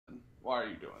Why are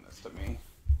you doing this to me?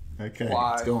 Okay,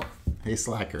 Why? it's going. Hey,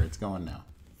 Slacker, it's going now.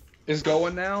 It's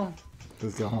going now?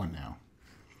 It's going now.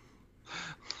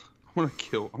 I'm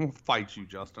gonna fight you,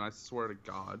 Justin. I swear to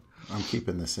God. I'm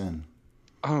keeping this in.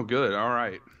 Oh, good. All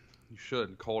right. You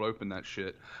should. Cold open that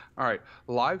shit. All right.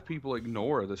 Live people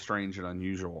ignore the strange and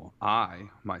unusual. I,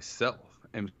 myself,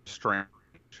 am strange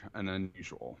and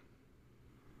unusual.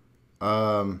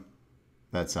 That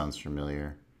sounds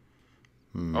familiar.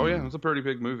 Oh, yeah. It's a pretty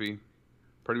big movie.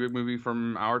 Pretty big movie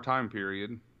from our time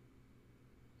period.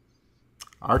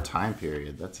 Our time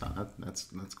period. That's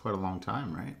quite a long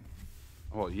time, right?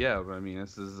 Well, yeah, but I mean,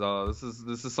 this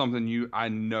is something I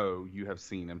know you have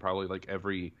seen, and probably like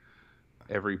every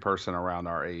person around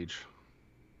our age.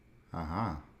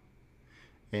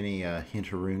 Any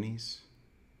hinteroonies?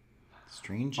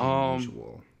 Strange and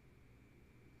unusual.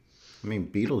 I mean,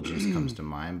 Beetlejuice comes to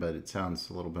mind, but it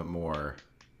sounds a little bit more.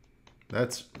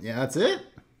 That's it.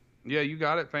 Yeah, you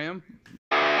got it, fam.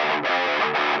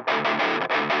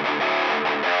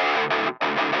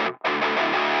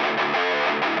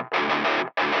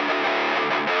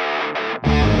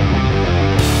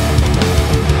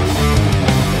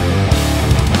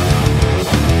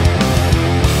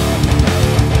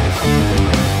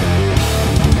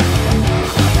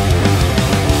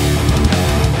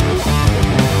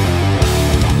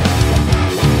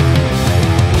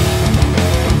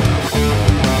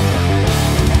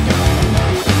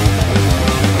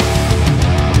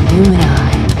 You and I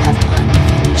have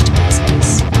unfinished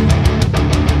business.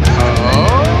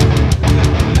 Oh?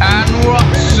 And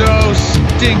what's so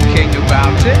stinking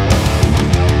about it?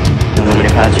 The moment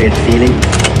of heart-shaped feeling,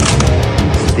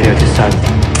 spirit to start.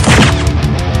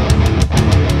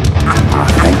 I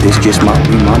think this just might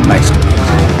be my masterpiece.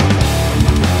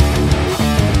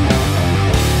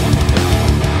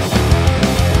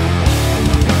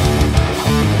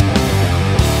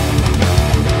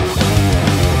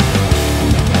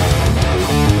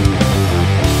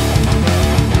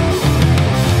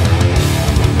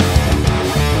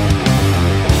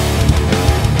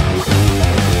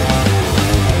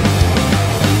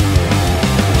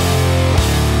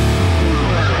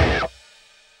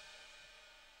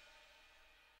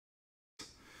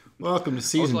 Welcome to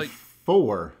season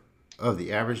 4 of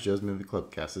the Average Joe's Movie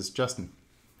Clubcast. It's Justin.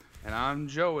 And I'm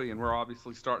Joey, and we're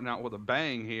obviously starting out with a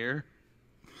bang here.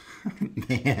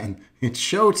 Man, it's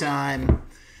showtime.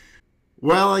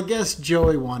 Well, I guess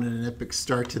Joey wanted an epic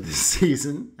start to this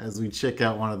season as we check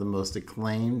out one of the most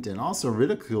acclaimed and also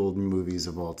ridiculed movies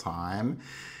of all time.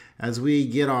 As we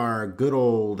get our good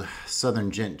old Southern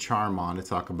gent charm on to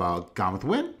talk about Gone with the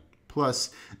Wind. Plus,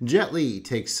 Jet Li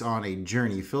takes on a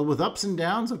journey filled with ups and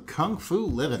downs of kung fu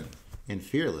living in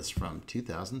Fearless from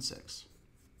 2006.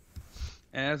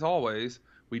 As always,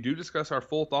 we do discuss our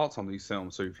full thoughts on these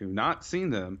films, so if you've not seen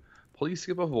them, please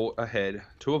skip ahead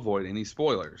to avoid any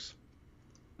spoilers.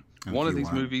 One of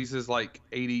these movies is like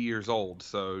 80 years old,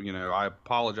 so, I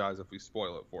apologize if we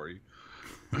spoil it for you.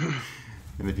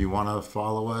 And if you want to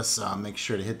follow us, make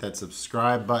sure to hit that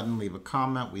subscribe button, leave a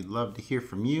comment. We'd love to hear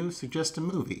from you. Suggest a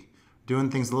movie.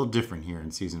 Doing things a little different here in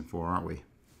season 4, aren't we?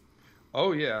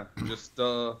 Oh, yeah. Just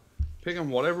picking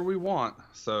whatever we want.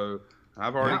 So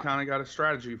I've already kind of got a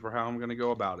strategy for how I'm going to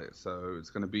go about it. So it's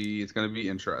going to be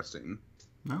interesting.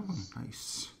 Oh,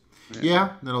 nice.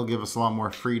 Yeah, that'll give us a lot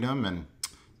more freedom and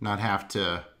not have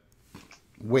to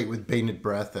wait with bated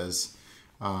breath as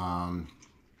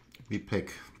we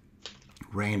pick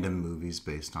random movies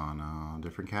based on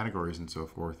different categories and so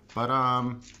forth. But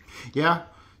yeah,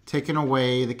 taking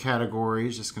away the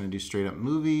categories, just going to do straight up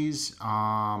movies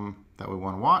that we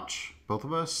want to watch, both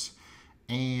of us.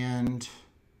 And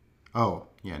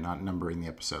not numbering the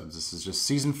episodes. This is just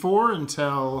season 4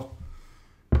 until,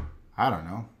 I don't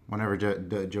know, whenever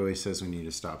Joey says we need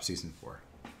to stop season 4.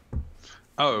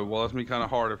 Oh, well, it's going to be kind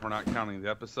of hard if we're not counting the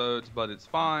episodes, but it's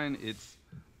fine. It's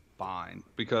fine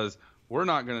because we're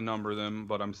not going to number them,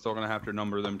 but I'm still going to have to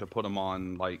number them to put them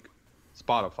on, like,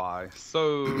 Spotify.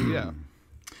 So, yeah.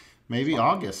 Maybe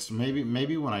August.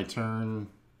 Maybe when I turn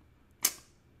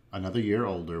another year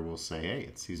older, we'll say, hey,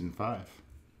 it's season 5.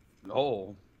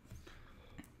 Oh.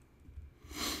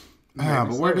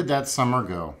 But where did that summer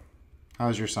go?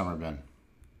 How's your summer been?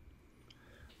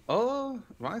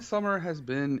 My summer has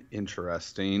been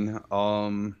interesting.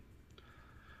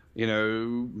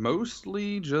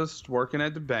 Mostly just working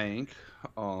at the bank.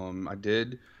 I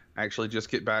did actually just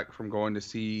get back from going to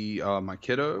see my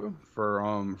kiddo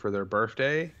for their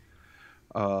birthday.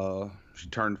 She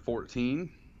turned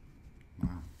 14. Wow.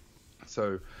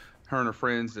 So her and her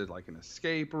friends did like an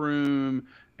escape room,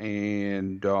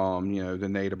 and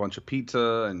then they ate a bunch of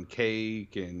pizza and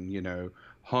cake and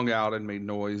hung out and made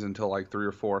noise until like 3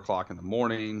 or 4 o'clock in the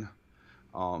morning.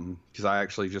 Because I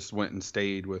actually just went and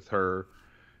stayed with her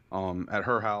at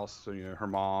her house. So, her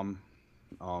mom,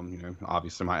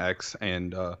 obviously my ex,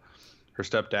 and her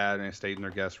stepdad, and I stayed in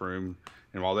their guest room.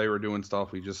 And while they were doing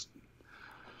stuff, we just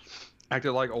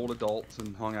acted like old adults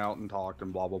and hung out and talked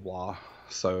and blah, blah, blah.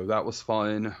 So that was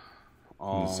fun.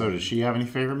 So does she have any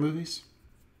favorite movies?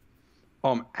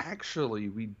 Actually,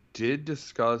 we did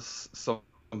discuss some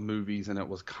movies, and it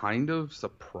was kind of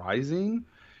surprising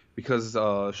because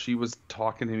she was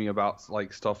talking to me about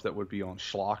like stuff that would be on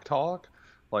Schlock Talk.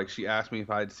 Like, she asked me if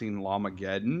I had seen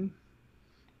Lamageddon.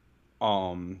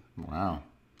 Wow.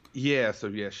 Yeah, so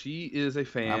yeah, she is a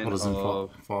fan Apple doesn't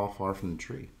of... fall far from the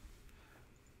tree.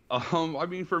 I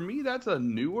mean, for me, that's a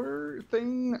newer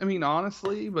thing. I mean,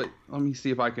 honestly, but let me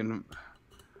see if I can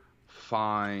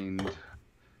find,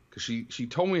 because she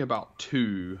told me about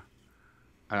 2,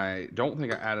 and I don't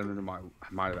think I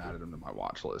might have added them to my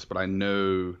watch list, but I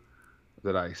know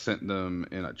that I sent them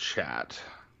in a chat.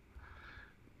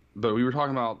 But we were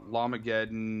talking about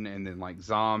Lamageddon and then like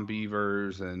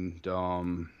Zombievers and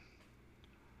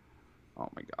oh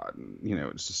my God,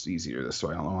 it's just easier this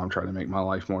way. I don't know, I'm trying to make my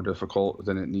life more difficult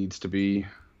than it needs to be.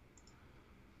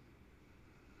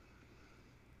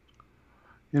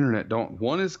 Internet don't.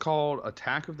 One is called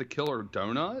Attack of the Killer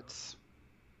Donuts,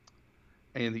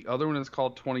 and the other one is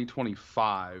called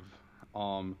 2025.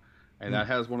 And that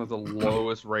has one of the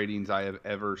lowest ratings I have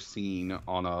ever seen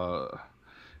on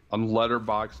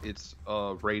Letterboxd. Its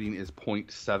rating is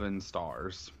 0.7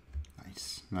 stars.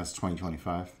 Nice. And that's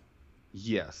 2025.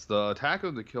 Yes, the Attack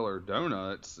of the Killer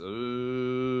Donuts has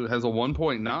a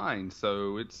 1.9,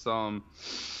 so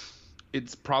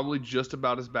it's probably just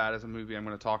about as bad as a movie I'm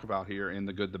going to talk about here in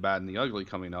The Good, the Bad, and the Ugly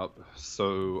coming up.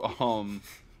 So,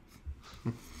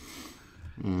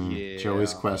 yeah.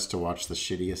 Joey's quest to watch the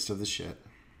shittiest of the shit.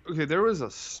 Okay, there was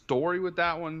a story with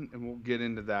that one, and we'll get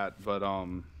into that, but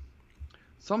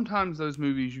sometimes those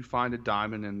movies you find a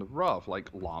diamond in the rough, like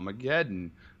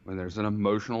Lamageddon, when there's an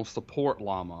emotional support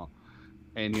llama.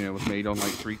 And, it was made on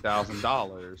like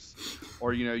 $3,000.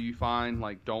 Or, you find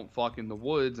like Don't Fuck in the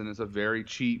Woods, and it's a very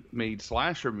cheap made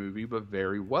slasher movie, but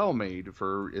very well made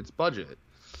for its budget.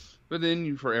 But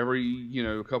then for every,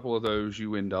 couple of those,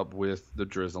 you end up with the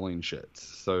drizzling shits.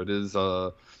 So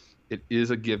it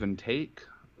is a give and take.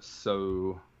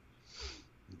 So,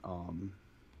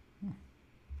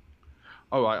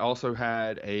 I also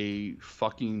had a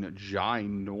fucking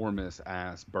ginormous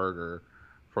ass burger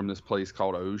from this place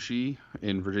called Oshi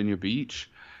in Virginia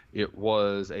Beach. It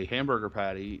was a hamburger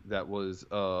patty that was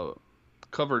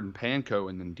covered in panko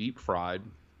and then deep fried,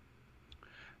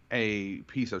 a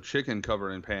piece of chicken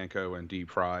covered in panko and deep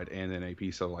fried, and then a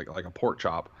piece of like a pork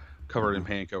chop covered in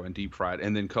panko and deep fried,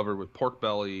 and then covered with pork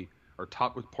belly, or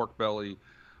topped with pork belly,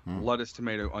 lettuce,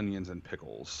 tomato, onions, and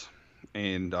pickles.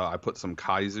 And I put some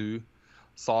kaizu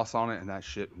sauce on it, and that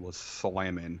shit was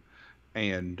slamming.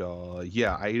 And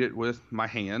yeah, I ate it with my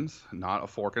hands, not a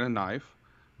fork and a knife,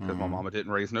 because my mama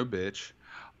didn't raise no bitch.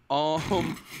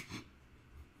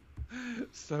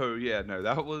 So yeah, no,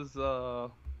 that was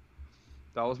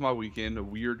my weekend. A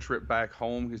weird trip back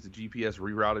home because the GPS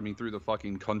rerouted me through the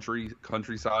fucking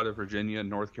countryside of Virginia and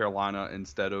North Carolina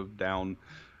instead of down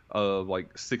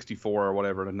like 64 or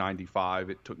whatever to 95.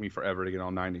 It took me forever to get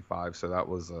on 95, so that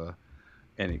was an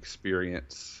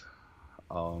experience.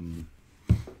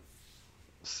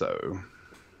 So,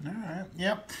 all right,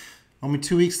 yep. Only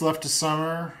 2 weeks left of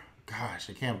summer. Gosh,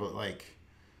 I can't believe, like,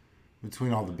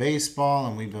 between all the baseball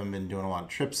and we've been doing a lot of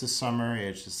trips this summer,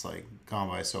 it's just like gone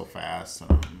by so fast.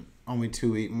 Only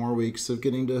 2 more weeks of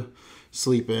getting to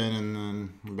sleep in, and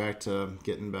then back to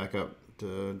getting back up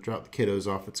to drop the kiddos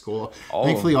off at school.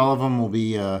 Thankfully, all of them will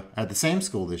be at the same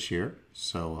school this year.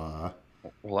 So,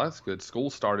 well, that's good. School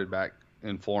started back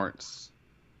in Florence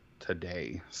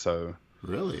today, so.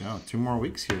 Really? Oh, 2 more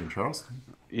weeks here in Charleston.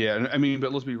 Yeah, I mean,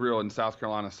 but let's be real. In South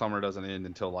Carolina, summer doesn't end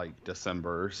until like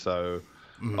December. So,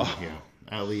 yeah,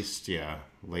 at least, yeah,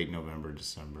 late November,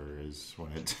 December is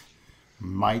when it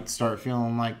might start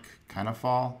feeling like kind of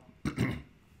fall.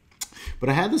 But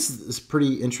I had this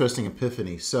pretty interesting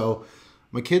epiphany. So,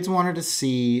 my kids wanted to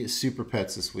see Super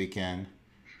Pets this weekend.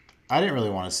 I didn't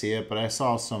really want to see it, but I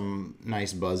saw some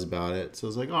nice buzz about it. So I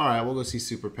was like, all right, we'll go see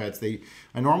Super Pets.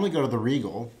 I normally go to the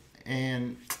Regal.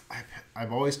 And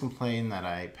I've always complained that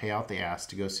I pay out the ass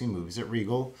to go see movies at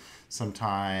Regal.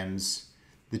 Sometimes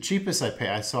the cheapest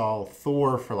I saw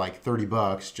Thor for like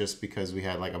 $30 just because we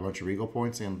had like a bunch of Regal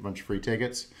points and a bunch of free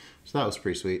tickets. So that was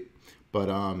pretty sweet. But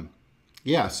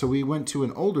yeah, so we went to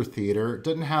an older theater. It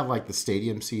didn't have like the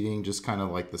stadium seating, just kind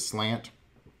of like the slant.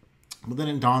 But then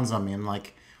it dawns on me, and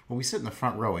like Well, we sit in the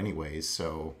front row anyways,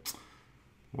 so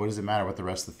what does it matter what the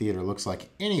rest of the theater looks like?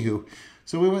 Anywho,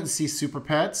 so we went to see Super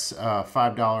Pets,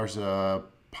 $5 a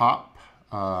pop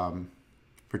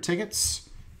for tickets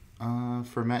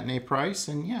for matinee price.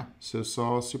 And yeah, so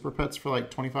saw Super Pets for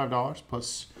like $25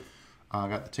 plus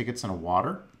got the tickets and a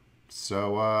water.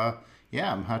 So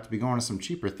yeah, I'm going to have to be going to some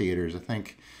cheaper theaters. I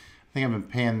think I've been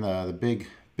paying the big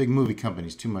movie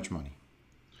companies too much money.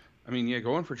 I mean, yeah,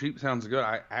 going for cheap sounds good.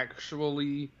 I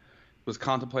actually was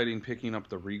contemplating picking up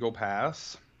the Regal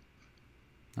Pass.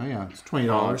 Oh yeah, it's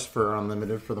 $20 for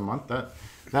unlimited for the month.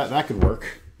 That could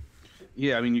work.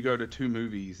 Yeah, I mean, you go to 2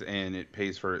 movies and it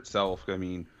pays for itself. I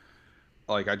mean,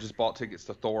 like I just bought tickets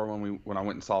to Thor when I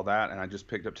went and saw that, and I just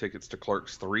picked up tickets to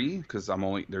Clerks 3 because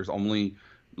there's only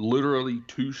literally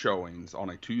 2 showings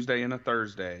on a Tuesday and a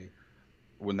Thursday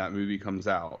when that movie comes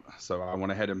out. So I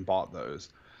went ahead and bought those.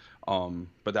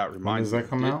 But that reminds me. When does that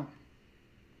come out?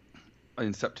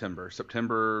 In September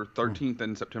 13th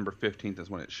and September 15th is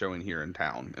when it's showing here in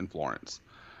town in Florence.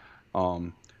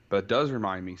 But it does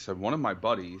remind me. So one of my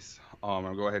buddies,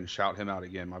 I'll go ahead and shout him out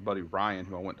again. My buddy Ryan,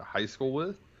 who I went to high school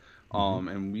with,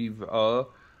 and we've,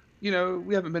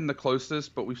 we haven't been the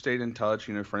closest, but we've stayed in touch.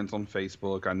 Friends on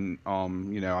Facebook.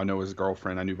 I know his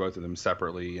girlfriend. I knew both of them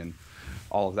separately, and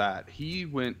all of that. He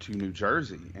went to New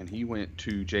Jersey, and he went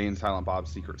to Jay and Silent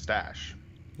Bob's Secret Stash.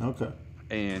 Okay.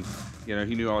 And,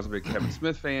 he knew I was a big Kevin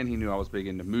Smith fan. He knew I was big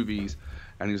into movies.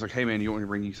 And he was like, hey, man, you want me to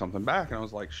bring you something back? And I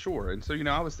was like, sure. And so,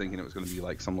 I was thinking it was going to be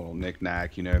like some little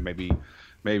knick-knack,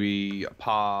 maybe a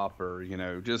pop or,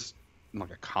 just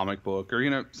like a comic book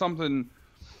or, something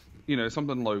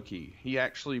low-key. He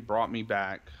actually brought me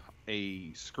back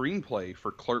a screenplay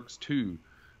for Clerks 2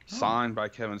 signed by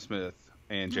Kevin Smith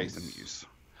and Jason Mewes.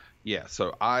 Yeah,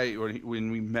 so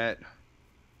when we met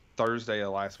Thursday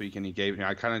of last week and he gave me,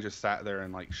 I kind of just sat there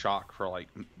in like shock for like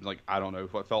I don't know,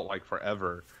 what felt like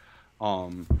forever.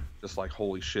 Just like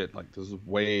holy shit, like this is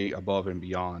way above and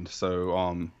beyond.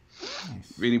 So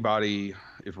anybody,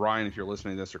 if Ryan, if you're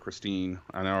listening to this, or Christine,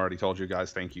 I know I already told you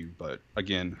guys thank you, but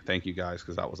again, thank you guys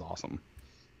because that was awesome.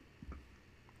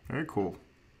 Very cool.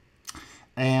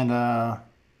 And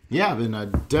yeah, I've been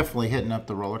definitely hitting up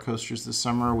the roller coasters this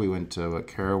summer. We went to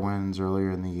Carowinds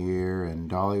earlier in the year and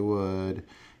Dollywood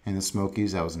and the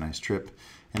Smokies. That was a nice trip.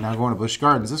 And now going to Busch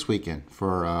Gardens this weekend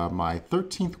for my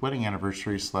 13th wedding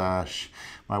anniversary /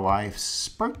 my wife's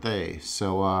birthday.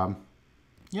 So,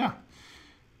 yeah.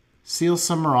 Seal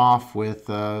summer off with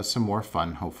some more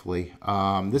fun, hopefully.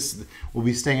 We'll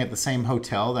be staying at the same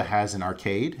hotel that has an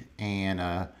arcade.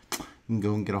 And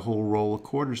go and get a whole roll of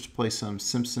quarters to play some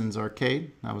Simpsons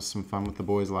arcade. That was some fun with the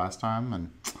boys last time.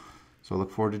 And so I look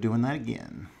forward to doing that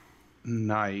again.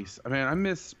 Nice. I mean, I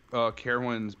miss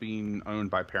Carowinds being owned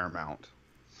by Paramount.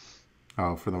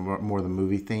 Oh, for the more the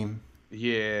movie theme?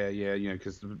 Yeah,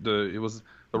 because it was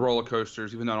the roller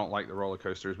coasters, even though I don't like the roller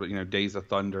coasters, but, Days of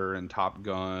Thunder and Top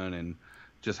Gun and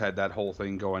just had that whole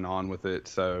thing going on with it.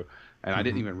 So, and I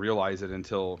didn't even realize it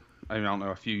until, I don't know,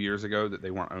 a few years ago that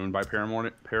they weren't owned by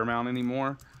Paramount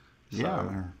anymore. So.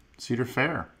 Yeah, Cedar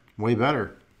Fair. Way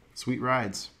better. Sweet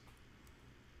rides.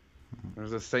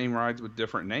 There's the same rides with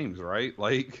different names, right?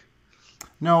 Like...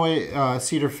 No,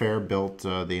 Cedar Fair built the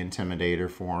Intimidator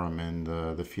for them and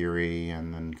the Fury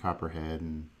and then Copperhead.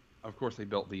 And... Of course they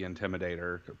built the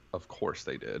Intimidator. Of course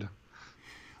they did.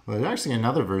 Well, there's actually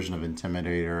another version of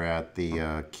Intimidator at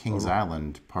the Kings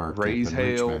Island Park. Raise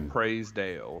hail, praise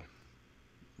Dale.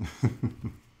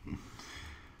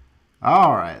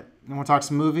 All right. You want to talk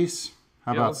some movies?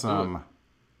 How about some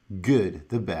Good,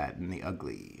 the Bad, and the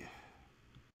Ugly?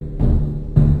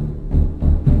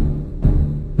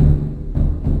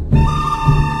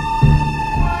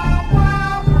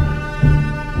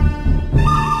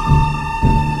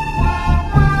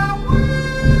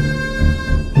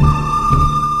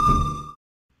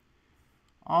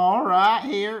 All right,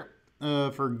 here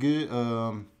for good.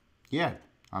 Yeah,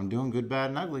 I'm doing Good, Bad,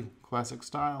 and Ugly, classic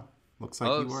style. Looks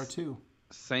like you are too.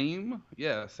 Same,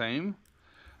 yeah, same.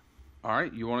 All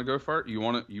right, you want to go first? You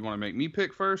want to make me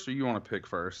pick first, or you want to pick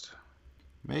first?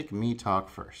 Make me talk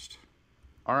first.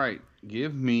 All right,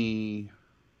 give me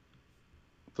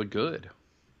the Good.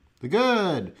 The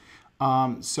Good.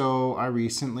 So I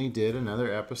recently did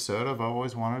another episode. I've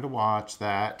always wanted to watch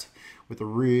that with a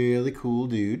really cool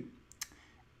dude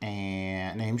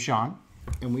and named Sean,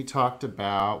 and we talked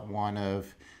about one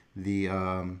of the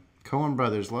Coen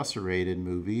Brothers lesser rated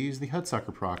movies, The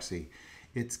Hudsucker Proxy.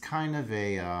 It's kind of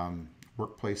a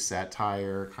workplace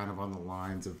satire, kind of on the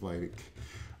lines of like,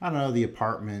 I don't know, The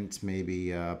Apartment,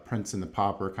 maybe Prince and the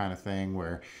Pauper kind of thing,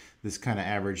 where this kind of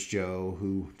average Joe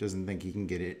who doesn't think he can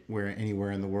get it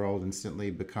anywhere in the world instantly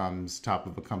becomes top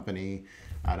of a company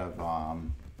out of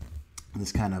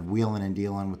this kind of wheeling and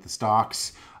dealing with the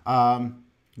stocks.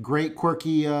 Great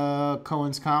quirky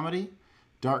Coen's comedy,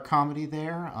 dark comedy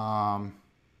there.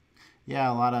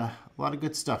 Yeah, a lot of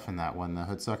good stuff in that one. The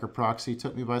Hoodsucker Proxy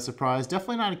took me by surprise.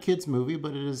 Definitely not a kids movie,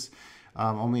 but it is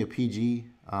only a PG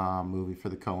movie for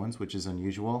the Coens, which is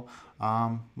unusual.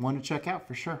 One to check out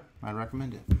for sure. I'd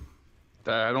recommend it.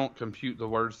 I don't compute the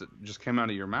words that just came out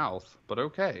of your mouth, but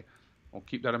okay. I'll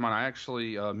keep that in mind. I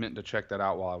actually meant to check that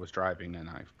out while I was driving, and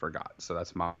I forgot. So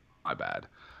that's my bad.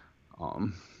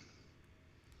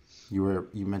 You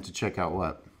meant to check out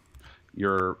what?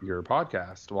 Your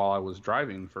podcast while I was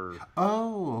driving for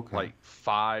like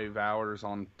 5 hours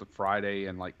on the Friday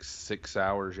and like 6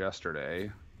 hours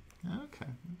yesterday.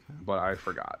 Okay. But I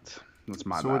forgot. That's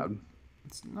my bad.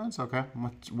 It's okay.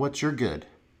 What's your good?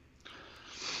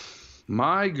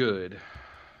 My good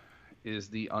is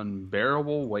the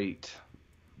unbearable weight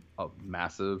of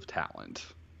massive talent.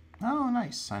 Oh,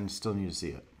 nice. I still need to see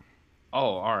it.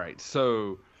 Oh, all right.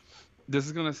 So this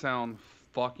is gonna sound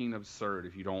fucking absurd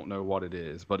if you don't know what it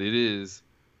is, but it is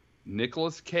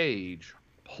Nicolas Cage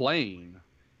playing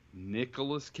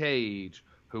Nicolas Cage,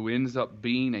 who ends up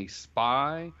being a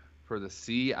spy for the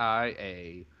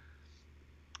CIA.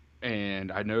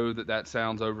 And I know that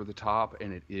sounds over the top,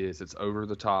 and it is. It's over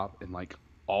the top in like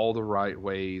all the right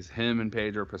ways. Him and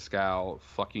Pedro Pascal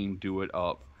fucking do it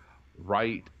up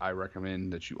right. I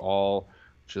recommend that you all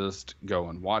just go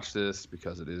and watch this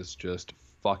because it is just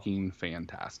fucking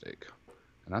fantastic.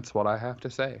 And that's what I have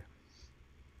to say.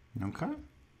 Okay.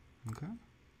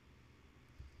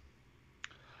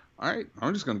 All right.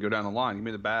 I'm just going to go down the line. Give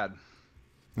me the bad.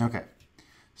 Okay.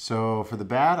 So for the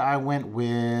bad, I went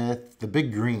with The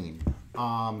Big Green.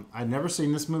 I'd never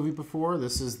seen this movie before.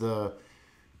 This is the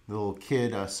little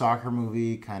kid soccer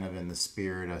movie, kind of in the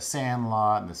spirit of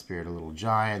Sandlot, in the spirit of Little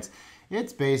Giants.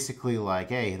 It's basically like,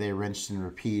 hey, they rinsed and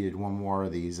repeated one more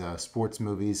of these sports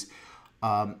movies.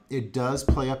 It does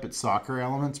play up its soccer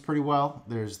elements pretty well.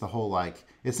 There's the whole, like,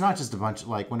 it's not just a bunch of,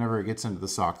 like, whenever it gets into the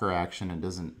soccer action,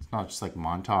 it's not just like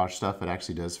montage stuff. It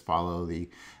actually does follow the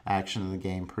action of the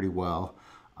game pretty well.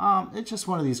 It's just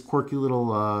one of these quirky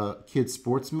little kids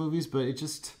sports movies, but it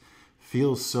just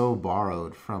feels so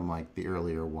borrowed from like the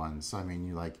earlier ones. I mean,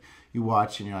 you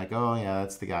watch and you're like, oh yeah,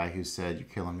 that's the guy who said you're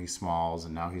killing me, Smalls,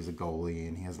 and now he's a goalie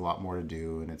and he has a lot more to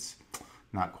do, and it's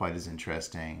not quite as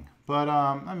interesting. But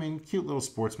I mean, cute little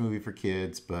sports movie for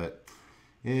kids, but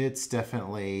it's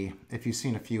definitely, if you've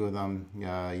seen a few of them,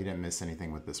 you didn't miss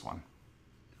anything with this one.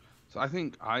 So I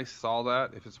think I saw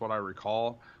that, if it's what I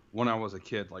recall, when I was a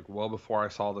kid, like well before I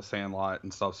saw The Sandlot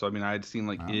and stuff. So I mean, I had seen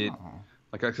like it,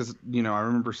 like because I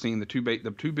remember seeing the two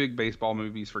big baseball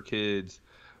movies for kids.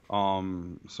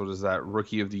 So does that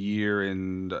Rookie of the Year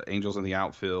and Angels in the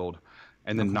Outfield,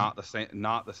 and then not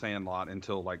the Sandlot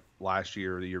until like last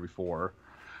year or the year before,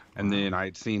 and then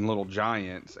I'd seen Little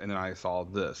Giants, and then I saw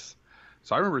this.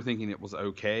 So I remember thinking it was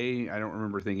okay. I don't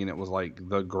remember thinking it was like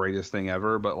the greatest thing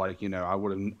ever, but like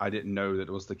I didn't know that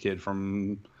it was the kid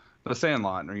from The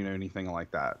Sandlot or anything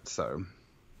like that. So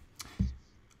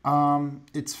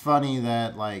it's funny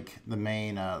that like the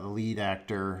lead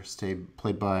actor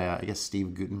played by I guess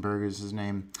Steve Guttenberg is his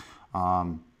name.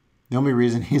 The only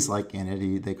reason he's like in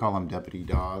it, they call him Deputy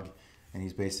Dog, and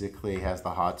he's basically has the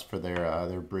hots for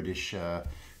their British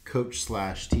coach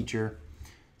 / teacher.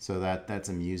 So that's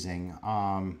amusing.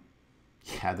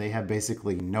 Yeah, they have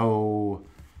basically no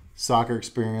soccer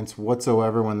experience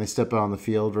whatsoever when they step out on the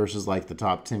field versus like the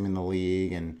top team in the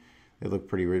league, and they look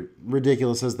pretty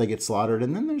ridiculous as they get slaughtered.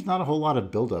 And then there's not a whole lot of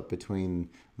buildup between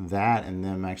that and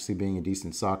them actually being a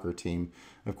decent soccer team.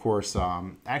 Of course,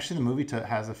 actually the movie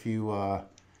has a few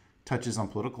touches on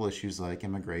political issues like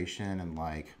immigration and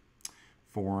like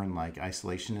foreign like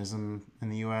isolationism in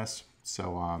the U.S.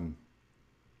 So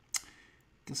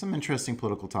some interesting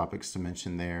political topics to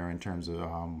mention there in terms of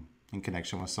in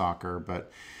connection with soccer,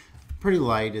 but pretty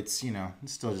light. It's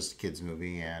it's still just a kids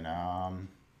movie, and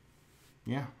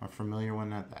yeah, a familiar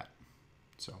one at that.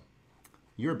 So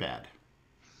you're bad.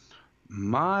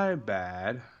 My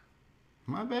bad.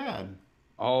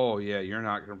 Oh yeah, you're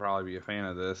not gonna probably be a fan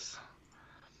of this.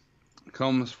 It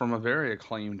comes from a very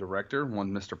acclaimed director,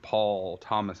 one Mr. Paul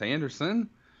Thomas Anderson,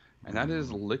 and that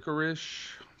is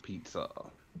Licorice Pizza.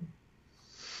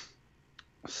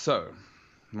 So,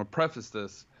 I'm going to preface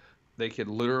this. They could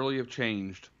literally have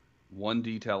changed one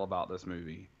detail about this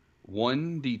movie.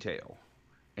 One detail.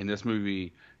 And this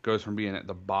movie goes from being at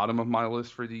the bottom of my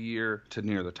list for the year to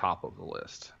near the top of the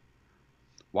list.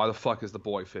 Why the fuck is the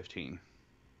boy 15?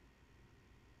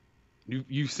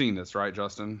 You've seen this, right,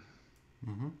 Justin?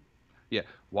 Mm-hmm. Yeah.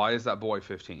 Why is that boy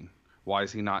 15? Why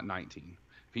is he not 19?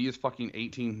 If he is fucking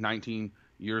 18, 19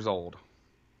 years old,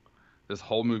 this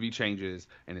whole movie changes,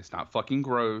 and it's not fucking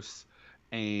gross,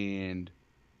 and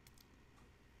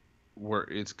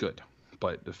it's good.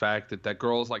 But the fact that that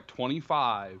girl is like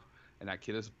 25 and that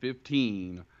kid is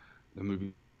 15, the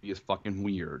movie is fucking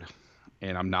weird,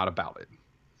 and I'm not about it.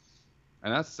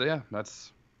 And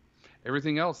that's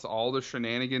everything else. All the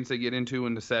shenanigans they get into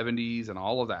in the 70s and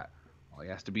all of that. All he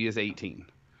has to be is 18,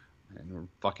 and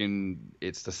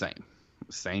it's the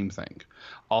same thing.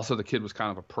 Also, the kid was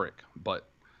kind of a prick, but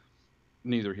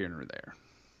neither here nor there.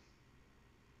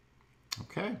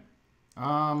 Okay.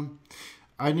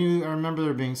 I remember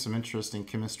there being some interesting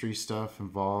chemistry stuff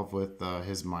involved with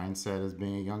his mindset as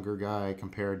being a younger guy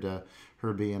compared to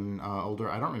her being older.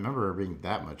 I don't remember her being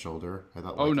that much older. I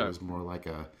thought it was more like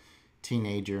a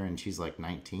teenager and she's like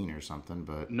 19 or something.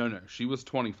 But no, she was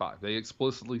 25. They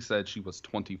explicitly said she was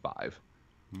 25.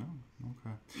 No,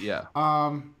 okay. Yeah.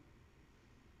 I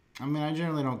mean, I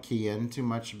generally don't key in too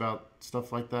much about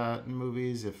stuff like that in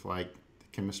movies if like the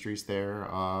chemistry's there.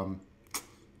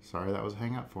 Sorry, that was a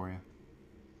hang up for you.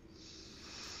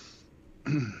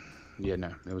 Yeah,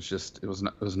 no, it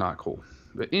was not cool.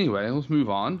 But anyway, let's move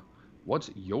on. What's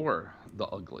the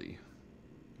ugly?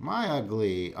 My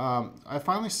ugly. I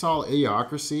finally saw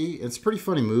Idiocracy. It's a pretty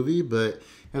funny movie, but it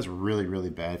has really,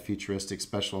 really bad futuristic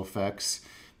special effects,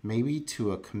 maybe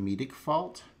to a comedic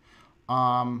fault.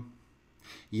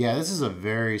 Yeah, this is a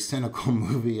very cynical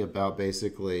movie about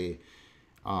basically.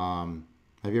 Have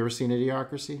you ever seen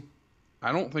Idiocracy?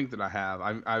 I don't think that I have.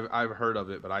 I've heard of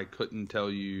it, but I couldn't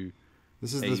tell you.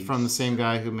 This is from the same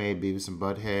guy who made Beavis and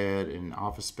Butthead and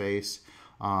Office Space.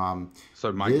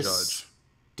 So Mike Judge.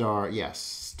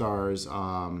 Stars.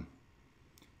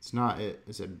 It's not.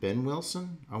 Is it Ben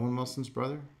Wilson? Owen Wilson's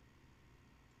brother?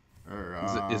 Or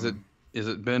is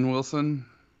it Ben Wilson?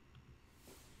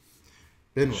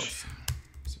 Ben Wilson.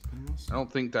 Is it Ben Wilson? I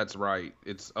don't think that's right.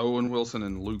 It's Owen Wilson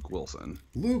and Luke Wilson.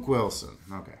 Luke Wilson.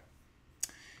 Okay.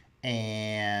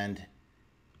 And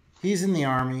he's in the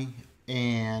army.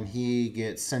 And he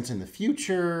gets sent in the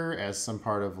future as some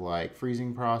part of like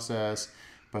freezing process,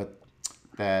 but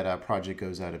that project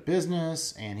goes out of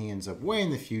business, and he ends up way in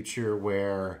the future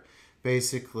where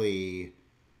basically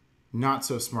not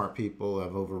so smart people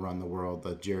have overrun the world,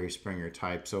 the Jerry Springer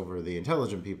types over the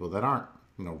intelligent people that aren't,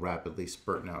 rapidly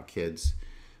spurting out kids.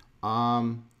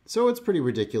 So it's pretty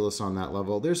ridiculous on that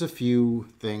level. There's a few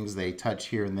things they touch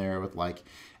here and there with like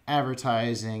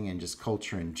advertising and just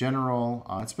culture in general.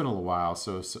 It's been a little while,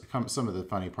 so some of the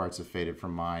funny parts have faded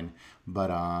from mine.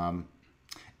 But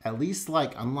at least,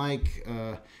 like, unlike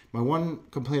my one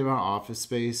complaint about Office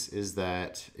Space is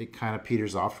that it kind of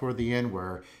peters off toward the end,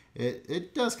 where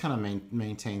it does kind of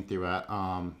maintain throughout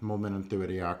momentum through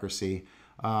Idiocracy.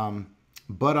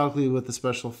 But ugly with the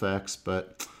special effects,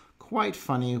 but quite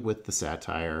funny with the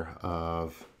satire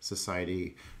of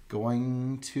society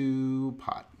going to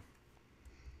pot.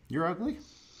 You're ugly?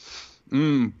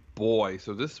 Boy.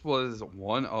 So this was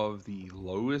one of the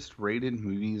lowest rated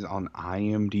movies on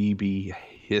IMDb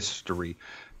history.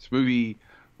 This movie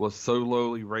was so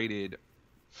lowly rated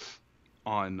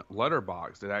on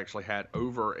Letterboxd, it actually had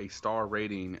over a star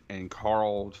rating, and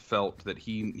Carl felt that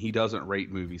he doesn't rate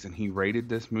movies, and he rated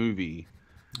this movie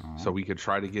so we could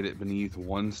try to get it beneath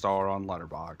 1 star on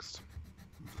Letterboxd.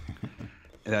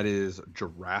 And that is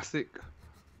Jurassic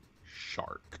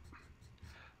Shark.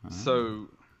 So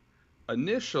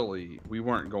initially we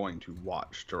weren't going to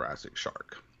watch Jurassic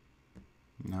Shark.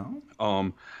 No.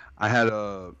 I had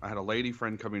a lady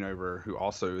friend coming over who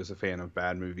also is a fan of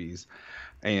bad movies,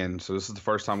 and so this is the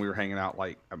first time we were hanging out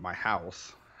like at my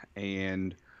house,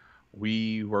 and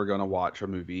we were gonna watch a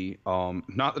movie.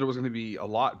 Not that it was gonna be a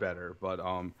lot better, but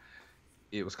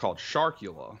it was called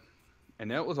Sharkula, and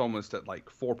that was almost at like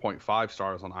 4.5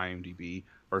 stars on IMDb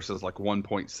versus like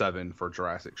 1.7 for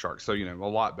Jurassic Shark. So, a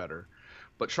lot better.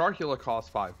 But Sharkula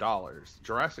cost $5.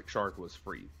 Jurassic Shark was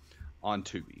free on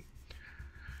Tubi.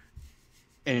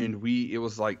 And it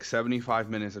was like 75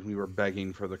 minutes and we were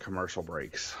begging for the commercial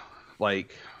breaks.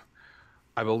 Like,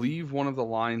 I believe one of the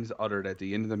lines uttered at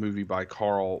the end of the movie by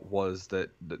Carl was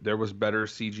that there was better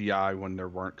CGI when there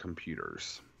weren't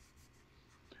computers.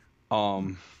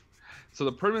 So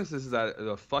the premise is that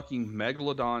the fucking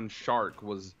megalodon shark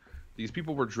was... These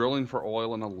people were drilling for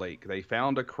oil in a lake. They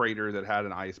found a crater that had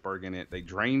an iceberg in it. They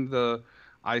drained the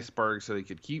iceberg so they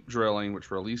could keep drilling, which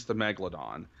released the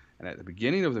megalodon. And at the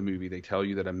beginning of the movie, they tell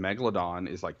you that a megalodon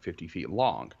is like 50 feet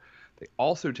long. They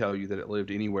also tell you that it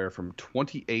lived anywhere from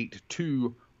 28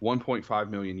 to 1.5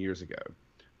 million years ago.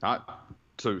 Not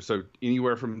So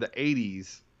anywhere from the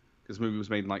 80s, because the movie was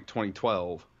made in like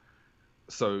 2012.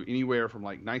 So anywhere from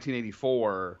like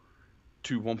 1984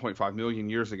 to 1.5 million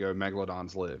years ago,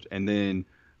 megalodons lived. And then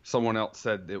someone else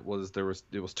said it was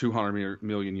 200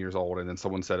 million years old, and then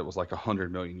someone said it was like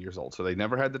 100 million years old. So they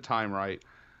never had the time right.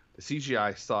 The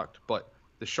CGI sucked, but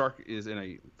the shark is in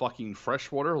a fucking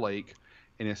freshwater lake,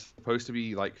 and it's supposed to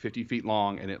be like 50 feet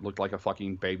long, and it looked like a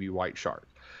fucking baby white shark.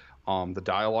 The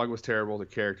dialogue was terrible. The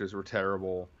characters were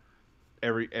terrible.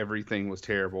 Everything was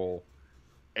terrible.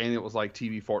 And it was like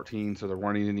TV-14, so there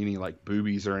weren't even any like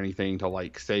boobies or anything to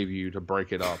like save you to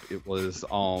break it up. It was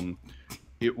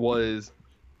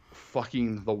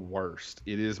fucking the worst.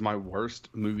 It is my worst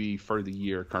movie for the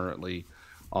year currently.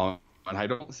 And I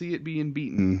don't see it being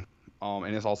beaten.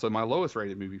 And it's also my lowest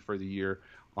rated movie for the year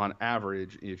on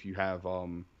average if you have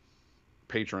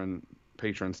patron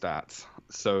stats.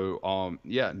 So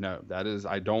yeah, no, that is,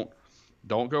 I don't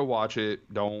go watch it.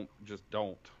 Just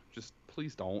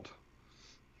please don't.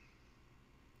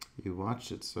 You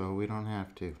watched it, so we don't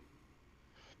have to.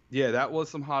 Yeah, that was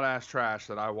some hot ass trash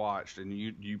that I watched,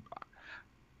 and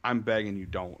I'm begging you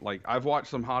don't. Like, I've watched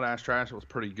some hot ass trash that was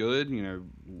pretty good, you know,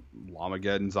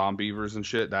 Llamageddon, Zombievers and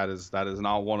shit. That is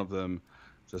not one of them.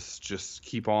 Just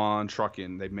keep on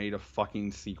trucking. They made a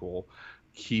fucking sequel.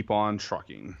 Keep on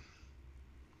trucking.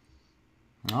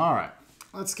 All right.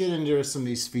 Let's get into some of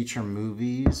these feature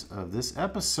movies of this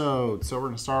episode. So we're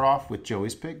going to start off with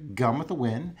Joey's pick. Gone with the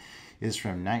Wind is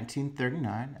from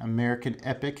 1939, American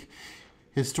epic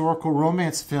historical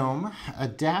romance film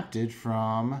adapted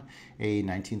from a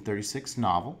 1936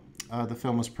 novel. The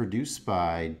film was produced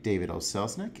by David O.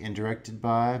 Selznick and directed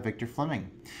by Victor Fleming.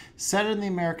 Set in the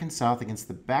American South against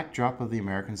the backdrop of the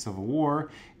American Civil War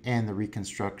and the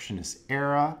Reconstructionist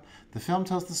era, the film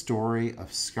tells the story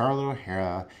of Scarlett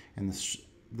O'Hara and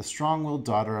the strong-willed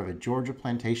daughter of a Georgia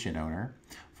plantation owner,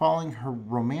 following her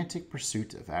romantic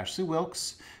pursuit of Ashley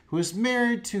Wilkes, who is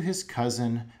married to his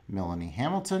cousin Melanie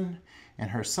Hamilton, and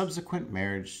her subsequent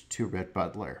marriage to Rhett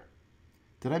Butler.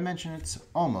 Did I mention it's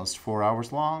almost 4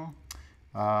 hours long?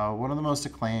 One of the most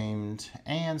acclaimed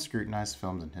and scrutinized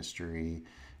films in history,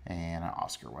 and an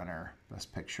Oscar winner,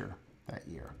 Best Picture that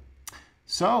year.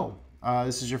 So,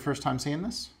 this is your first time seeing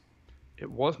this? It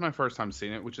was my first time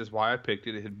seeing it, which is why I picked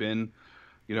it. It had been,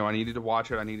 you know, I needed to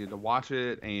watch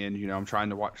it, and, you know, I'm trying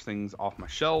to watch things off my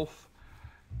shelf,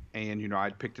 and, you know,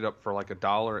 I'd picked it up for like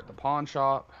 $1 at the pawn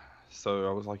shop, so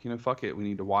I was like, you know, fuck it, we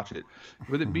need to watch it.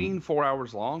 With it being 4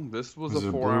 hours long, this was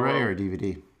a 4 hour... Blu-ray or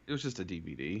DVD? It was just a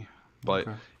DVD, but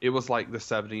It was like the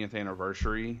 70th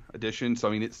anniversary edition, so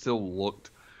I mean, it still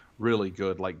looked really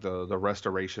good. Like the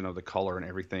restoration of the color and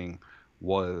everything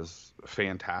was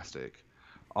fantastic.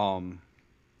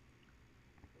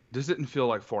 This didn't feel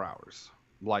like 4 hours.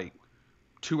 Like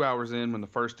 2 hours in, when the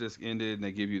first disc ended, and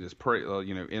they give you this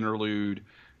interlude,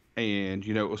 and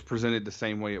you know, it was presented the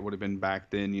same way it would have been back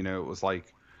then. You know, it was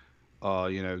like,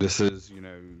 this is, you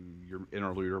know, your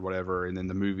interlude or whatever, and then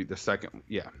the movie, the second,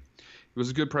 it was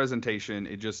a good presentation.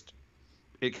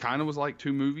 It kind of was like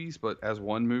two movies, but as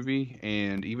one movie.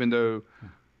 And even though,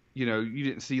 you know, you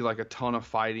didn't see like a ton of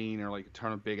fighting or like a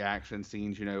ton of big action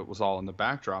scenes, you know, it was all in the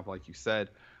backdrop, like you said.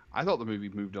 I thought the movie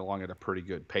moved along at a pretty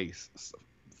good pace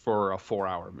for a 4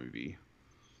 hour movie.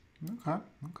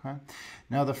 Okay.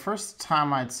 Now, the first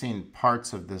time I'd seen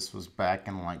parts of this was back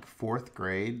in like 4th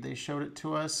grade. They showed it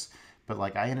to us, but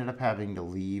like I ended up having to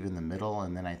leave in the middle,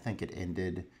 and then I think it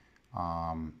ended,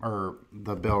 or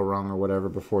the bell rung or whatever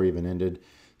before it even ended.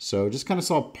 So just kind of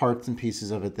saw parts and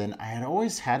pieces of it then. I had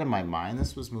always had in my mind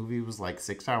this movie was like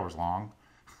 6 hours long.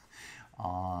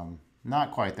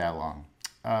 Not quite that long.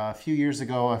 A few years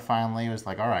ago, I finally was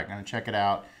like, all right, I'm going to check it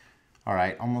out. All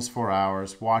right, almost 4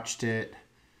 hours. Watched it.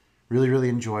 Really, really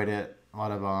enjoyed it. A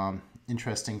lot of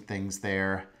interesting things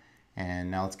there. And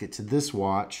now let's get to this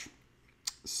watch.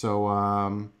 So,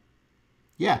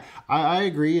 I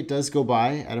agree. It does go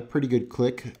by at a pretty good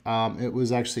click. It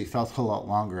was actually felt a lot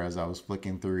longer as I was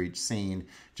flicking through each scene,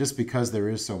 just because there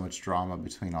is so much drama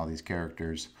between all these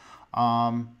characters.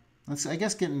 Let's, I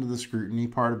guess, get into the scrutiny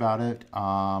part about it.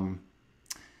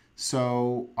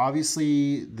 So,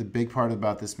 obviously, the big part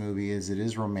about this movie is it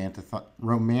is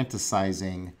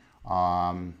romanticizing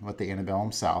what the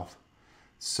antebellum South.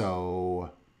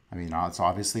 So, I mean, it's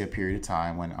obviously a period of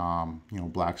time when,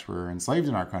 blacks were enslaved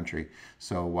in our country.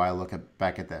 So why look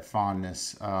back at that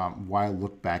fondness? Why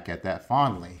look back at that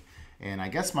fondly? And I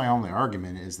guess my only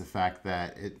argument is the fact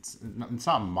that it's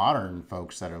not modern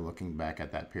folks that are looking back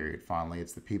at that period fondly.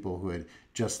 It's the people who had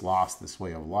just lost this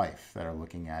way of life that are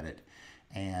looking at it.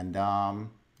 And,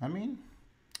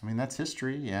 I mean, that's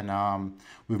history, and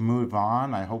we've moved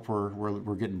on. I hope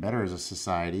we're getting better as a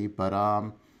society, but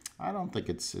I don't think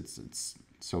it's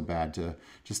so bad to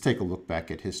just take a look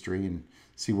back at history and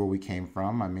see where we came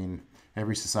from. I mean,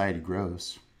 every society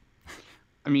grows.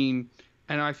 I mean,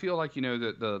 and I feel like,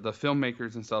 that the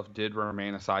filmmakers and stuff did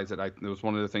romanticize it. It was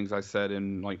one of the things I said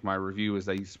in like my review is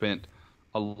they spent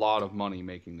a lot of money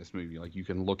making this movie. Like you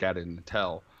can look at it and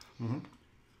tell. Mm-hmm.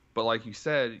 But like you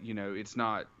said, it's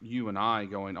not you and I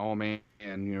going, oh man,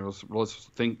 let's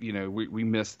think, we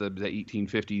missed the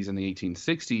 1850s and the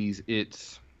 1860s.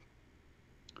 It's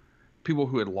people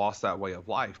who had lost that way of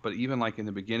life. But even like in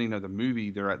the beginning of the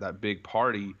movie, they're at that big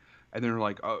party and they're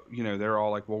like, oh, they're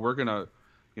all like, well, we're going to,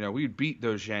 we'd beat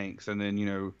those Yanks. And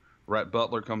then, Rhett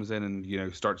Butler comes in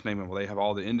and, starts naming, well, they have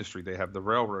all the industry, they have the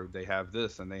railroad, they have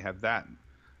this and they have that. And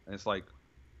it's like,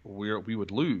 we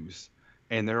would lose.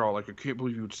 And they're all like, I can't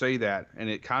believe you would say that. And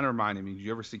it kind of reminded me, did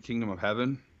you ever see Kingdom of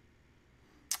Heaven?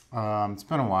 It's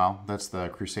been a while. That's the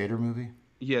Crusader movie?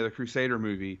 Yeah, the Crusader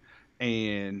movie.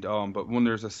 And but when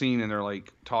there's a scene and they're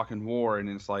like talking war, and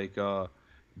it's like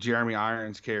Jeremy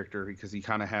Irons' character, because he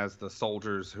kind of has the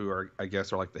soldiers who are, I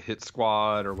guess, are like the hit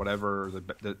squad or whatever,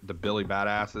 the Billy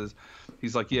Badasses.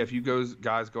 He's like, yeah, if you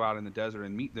guys go out in the desert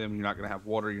and meet them, you're not going to have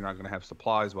water, you're not going to have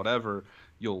supplies, whatever,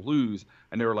 you'll lose.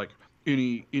 And they were like,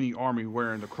 any army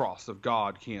wearing the cross of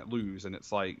God can't lose. And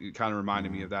it's like, it kind of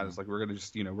reminded me of that. It's like, we're going to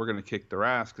just, we're going to kick their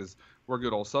ass because we're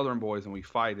good old Southern boys and we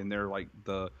fight, and they're like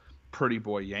the pretty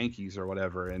boy Yankees or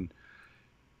whatever. And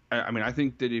I mean, I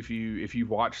think that if you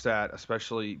watch that,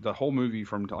 especially the whole movie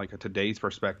from like a today's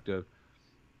perspective,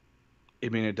 I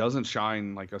mean, it doesn't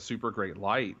shine like a super great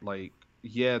light. Like,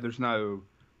 yeah, there's no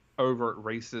overt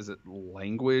racist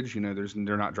language,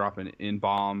 they're not dropping N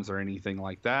bombs or anything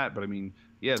like that. But I mean,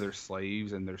 yeah, there's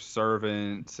slaves and there's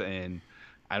servants, and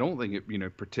I don't think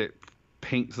it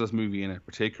paints this movie in a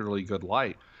particularly good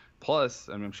light. Plus,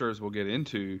 and I'm sure as we'll get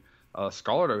into,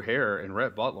 Scarlett O'Hara and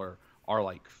Rhett Butler are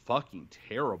like fucking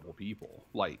terrible people,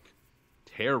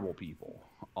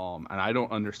 and I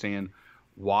don't understand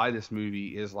why this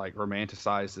movie is like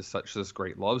romanticized as this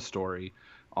great love story,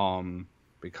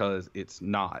 because it's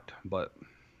not. But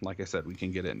like I said, we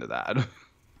can get into that.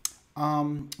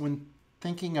 When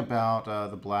thinking about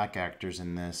the black actors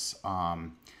in this,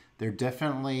 they're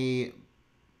definitely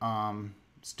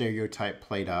stereotype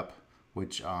played up,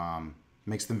 which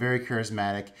makes them very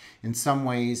charismatic. In some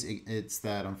ways, it's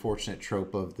that unfortunate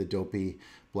trope of the dopey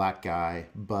black guy,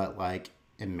 but like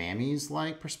in Mammy's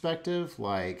like perspective,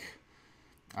 like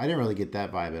I didn't really get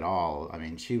that vibe at all. I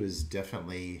mean, she was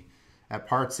definitely at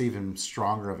parts even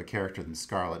stronger of a character than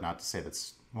Scarlett. Not to say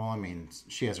that's, well, I mean,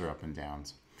 she has her up and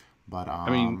downs, but I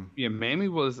mean, yeah, Mammy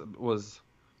was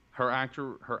her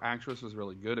actress was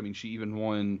really good. I mean, she even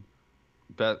won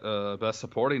best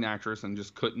supporting actress and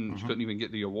just couldn't even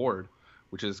get the award,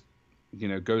 which is,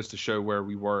 goes to show where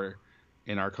we were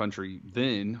in our country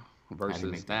then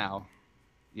versus now.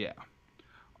 Yeah.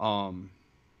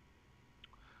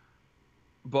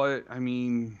 But I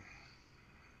mean,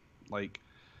 like,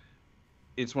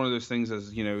 it's one of those things,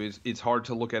 as it's hard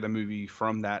to look at a movie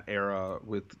from that era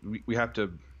with, you have to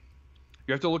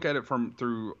look at it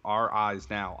through our eyes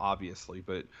now, obviously,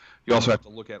 but you also have to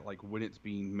look at like when it's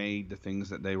being made, the things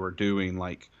that they were doing,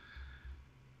 like,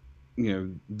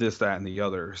 this, that, and the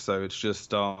other. So it's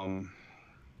just, but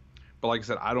like I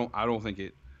said, I don't think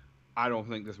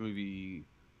this movie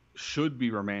should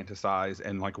be romanticized.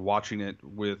 And like watching it, I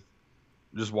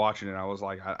was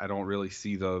like, I don't really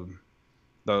see the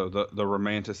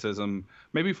romanticism,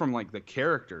 maybe from like the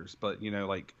characters, but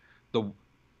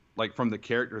like from the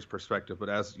character's perspective, but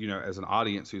as as an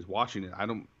audience who's watching it, I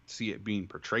don't see it being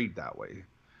portrayed that way.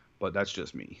 But that's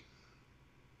just me.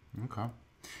 Okay.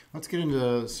 Let's get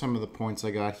into some of the points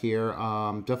I got here.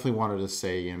 Definitely wanted to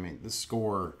say, I mean, the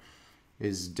score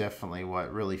is definitely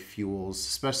what really fuels,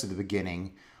 especially the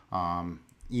beginning.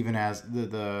 Even as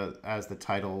the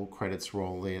title credits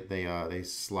roll, they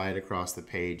slide across the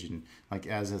page, and like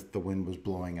as if the wind was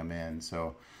blowing them in.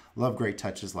 So love great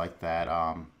touches like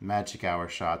that. Magic hour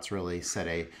shots really set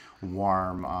a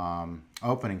warm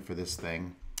opening for this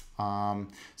thing.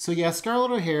 So yeah, Scarlett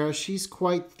O'Hara, she's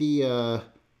quite the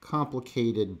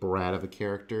complicated brat of a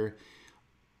character.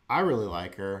 I really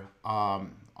like her,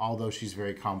 although she's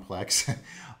very complex.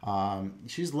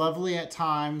 She's lovely at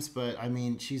times, but I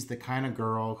mean, she's the kind of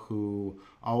girl who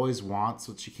always wants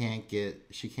what she can't get.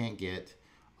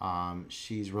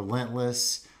 She's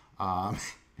relentless.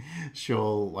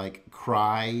 She'll like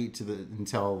cry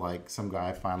until like some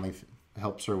guy finally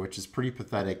helps her, which is pretty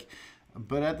pathetic.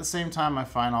 But at the same time, I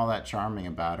find all that charming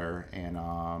about her,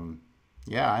 and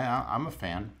yeah, I'm a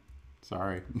fan.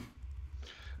 Sorry.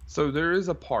 So there is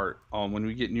a part when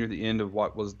we get near the end of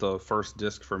what was the first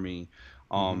disc for me.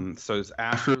 Mm-hmm. So it's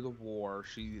after the war.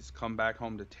 She's come back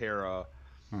home to Terra,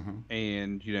 Mm-hmm.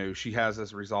 and she has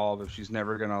this resolve if she's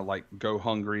never gonna like go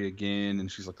hungry again,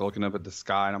 and she's like looking up at the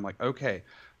sky, and I'm like, okay,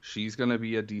 she's gonna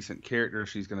be a decent character.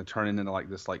 She's gonna turn into like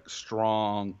this like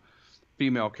strong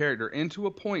female character, and to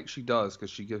a point she does because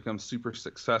she becomes super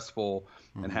successful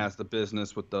and Mm-hmm. has the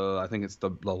business with the I think it's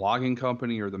the logging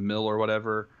company or the mill or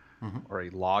whatever, Mm-hmm. or a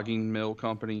logging mill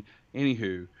company.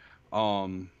 Anywho,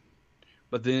 um,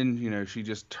 but then she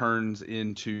just turns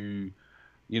into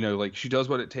like she does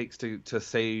what it takes to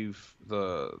save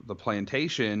the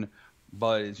plantation,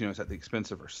 but it's at the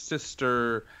expense of her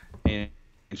sister, and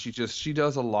she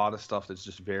does a lot of stuff that's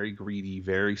just very greedy,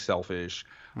 very selfish,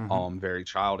 Mm-hmm. very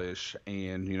childish,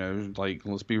 and like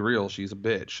let's be real, she's a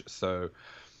bitch. So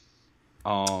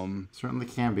Certainly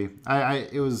can be.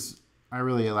 I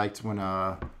really liked when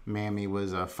Mammy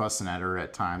was fussing at her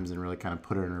at times and really kind of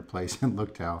put her in her place and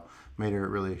looked how made her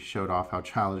really showed off how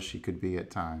childish she could be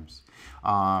at times.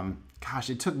 Gosh,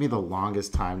 it took me the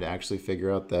longest time to actually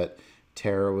figure out that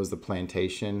Tara was the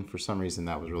plantation. For some reason,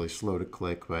 that was really slow to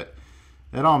click, but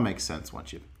it all makes sense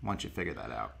once you figure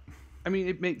that out. I mean,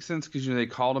 it makes sense because they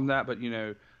called him that, but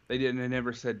they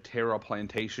never said Terra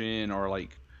Plantation or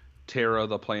like Terra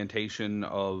the plantation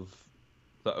of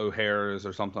the O'Haras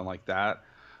or something like that.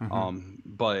 Mm-hmm.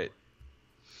 But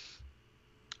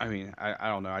I mean, I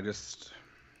don't know. I just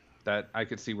that I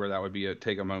could see where that would be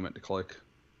take a moment to click.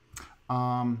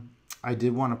 I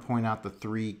did want to point out the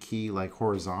three key like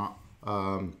horizontal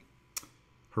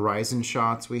horizon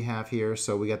shots we have here.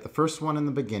 So we got the first one in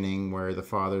the beginning where the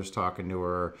father's talking to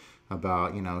her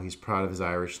about, he's proud of his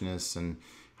Irishness and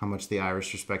how much the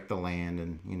Irish respect the land,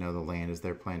 and, the land is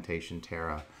their plantation,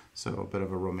 Terra. So a bit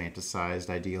of a romanticized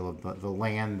ideal of the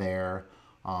land there.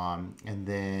 And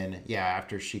then,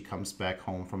 after she comes back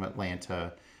home from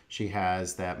Atlanta, she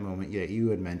has that moment, you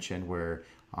had mentioned where,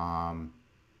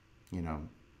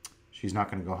 she's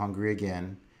not going to go hungry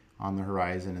again on the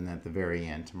horizon, and then at the very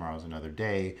end, tomorrow's another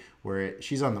day, where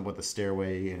she's on the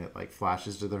stairway, and it like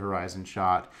flashes to the horizon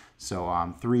shot.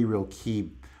 So three real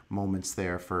key moments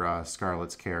there for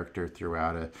Scarlett's character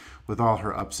throughout it, with all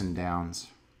her ups and downs.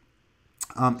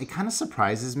 It kind of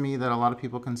surprises me that a lot of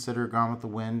people consider Gone with the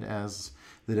Wind as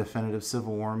the definitive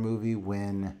Civil War movie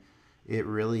when it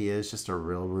really is just a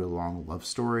real long love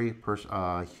story,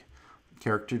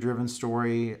 character-driven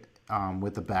story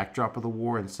with the backdrop of the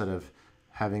war instead of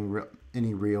having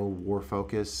any real war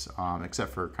focus,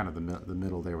 except for kind of the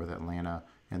middle there with Atlanta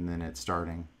and then it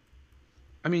starting.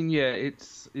 I mean, yeah,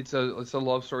 it's a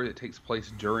love story that takes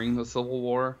place during the Civil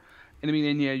War, and I mean,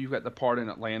 and yeah, you've got the part in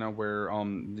Atlanta where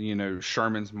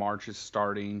Sherman's march is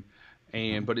starting,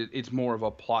 and but it's more of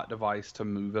a plot device to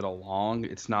move it along.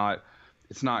 It's not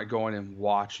going and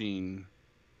watching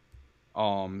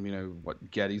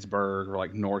Gettysburg or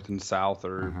like North and South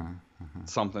or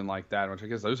something like that, which I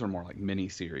guess those are more like mini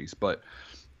series, but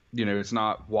it's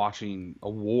not watching a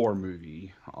war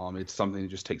movie. It's something that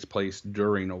just takes place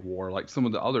during a war, like some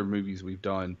of the other movies we've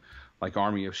done, like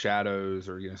Army of Shadows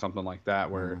or something like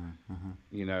that, where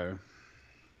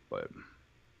but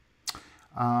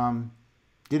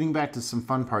getting back to some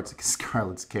fun parts of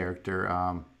Scarlett's character,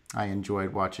 I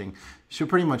enjoyed watching. She'll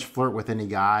pretty much flirt with any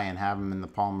guy and have him in the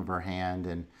palm of her hand,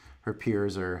 and her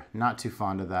peers are not too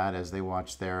fond of that as they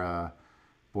watch their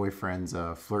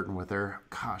boyfriends flirting with her.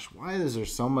 Gosh, why is there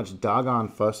so much doggone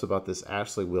fuss about this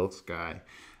Ashley Wilkes guy?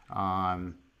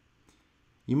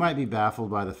 You might be baffled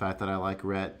by the fact that I like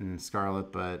Rhett and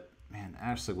Scarlett, but man,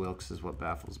 Ashley Wilkes is what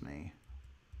baffles me.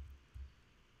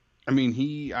 I mean,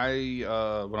 when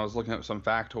I was looking at some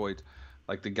factoids,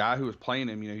 like the guy who was playing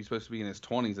him, he's supposed to be in his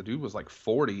 20s. The dude was like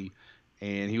 40,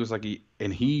 and he was like,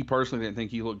 he personally didn't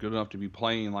think he looked good enough to be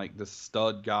playing like the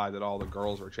stud guy that all the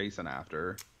girls were chasing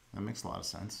after. That makes a lot of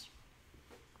sense.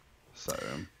 So,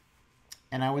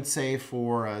 and I would say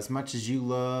for as much as you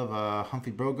love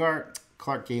Humphrey Bogart,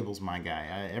 Clark Gable's my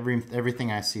guy.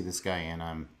 Everything I see this guy in,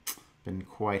 I'm been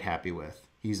quite happy with.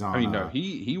 He's on. I mean, no,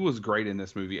 he was great in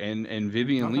this movie, and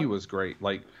Vivian Lee was great.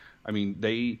 Like, I mean,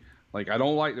 I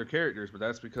don't like their characters, but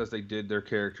that's because they did their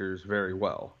characters very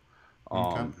well.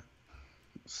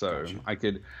 So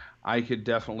gotcha. I could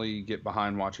definitely get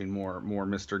behind watching more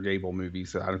Mr. Gable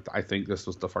movies. I think this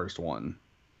was the first one.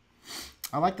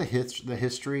 I like the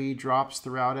history drops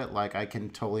throughout it. Like I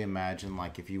can totally imagine,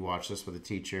 like if you watch this with a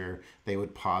teacher, they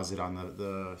would pause it on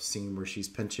the scene where she's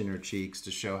pinching her cheeks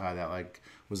to show how that like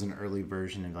was an early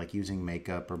version of like using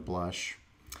makeup or blush.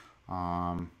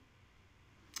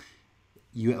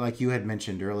 you had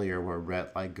mentioned earlier, where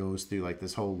Rhett like goes through like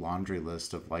this whole laundry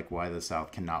list of like why the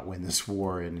South cannot win this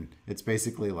war, and it's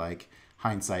basically like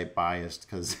hindsight biased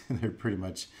because they're pretty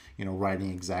much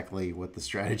writing exactly what the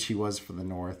strategy was for the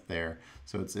North there.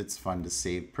 So it's fun to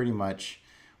see. Pretty much,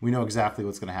 we know exactly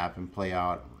what's going to happen, play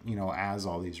out. As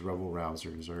all these rebel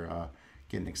rousers are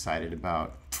getting excited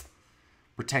about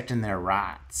protecting their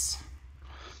rights.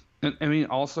 And I mean,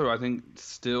 also, I think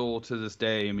still to this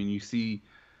day, I mean, you see,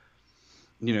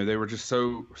 they were just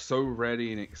so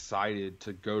ready and excited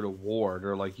to go to war.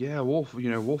 They're like, yeah, we'll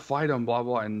fight them, blah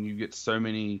blah. And you get so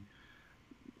many,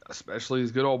 especially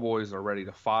these good old boys, are ready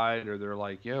to fight, or they're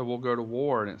like, yeah, we'll go to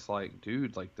war. And it's like,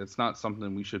 dude, like that's not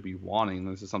something we should be wanting.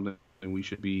 This is something we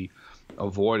should be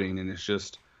avoiding. And it's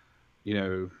just,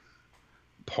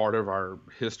 part of our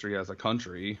history as a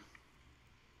country.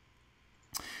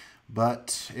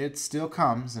 But it still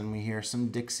comes, and we hear some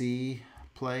Dixie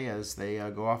play as they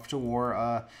go off to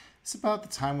war. It's about the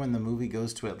time when the movie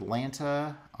goes to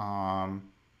Atlanta.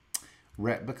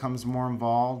 Rhett becomes more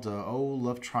involved.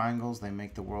 Love triangles. They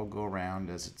make the world go around,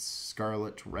 as it's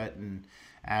Scarlett, Rhett, and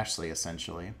Ashley,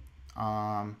 essentially.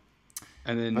 And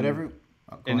then, ahead.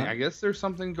 I guess there's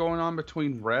something going on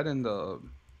between Rhett and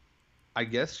I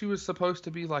guess she was supposed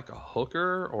to be like a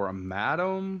hooker or a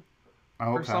madam.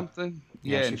 Or something.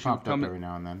 Yeah, she popped up every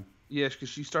now and then. Yeah, because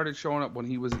she started showing up when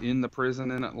he was in the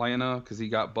prison in Atlanta because he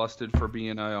got busted for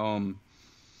being a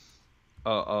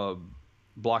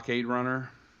blockade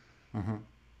runner. Mm-hmm.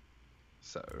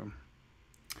 So,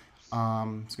 I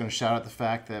was going to shout out the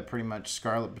fact that pretty much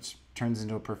Scarlett turns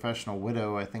into a professional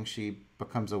widow. I think she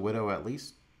becomes a widow at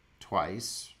least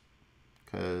twice.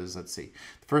 Because, let's see.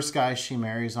 The first guy she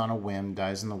marries on a whim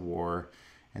dies in the war.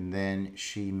 And then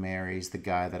she marries the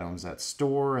guy that owns that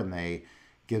store, and they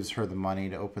gives her the money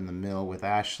to open the mill with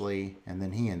Ashley, and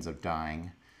then he ends up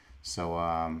dying.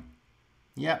 So,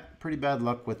 pretty bad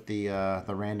luck with the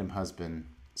random husband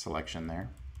selection there.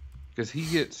 Because he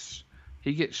gets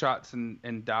shots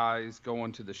and dies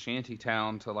going to the shanty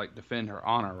town to like defend her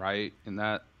honor, right? And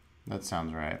that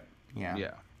sounds right. Yeah.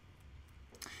 Yeah.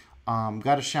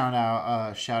 Got to shout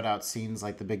out scenes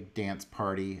like the big dance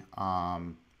party.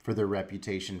 For their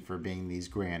reputation for being these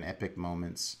grand epic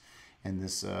moments in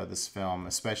this film,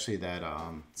 especially that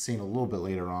scene a little bit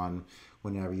later on,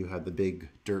 whenever you have the big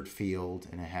dirt field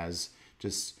and it has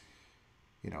just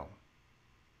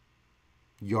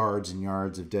yards and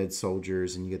yards of dead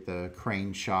soldiers, and you get the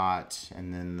crane shot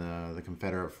and then the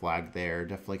Confederate flag there,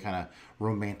 definitely kind of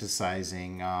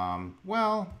romanticizing.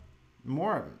 More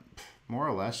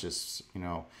or less just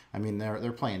I mean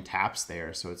they're playing taps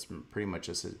there, so it's pretty much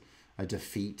just a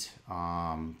defeat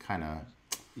kind of.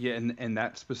 Yeah, and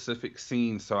that specific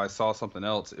scene, so I saw something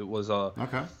else. It was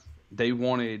okay. They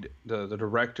wanted the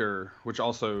director, which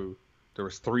also there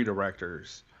was 3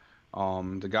 directors.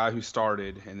 The guy who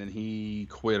started, and then he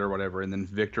quit or whatever, and then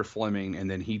Victor Fleming,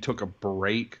 and then he took a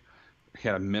break. He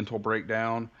had a mental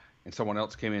breakdown, and someone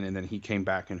else came in, and then he came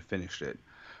back and finished it.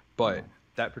 But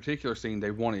that particular scene,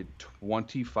 they wanted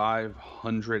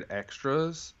 2,500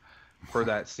 extras for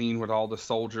that scene with all the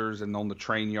soldiers and on the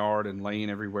train yard and laying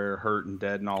everywhere hurt and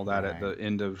dead and all that at the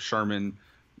end of Sherman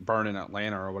burning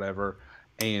Atlanta or whatever.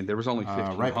 And there was only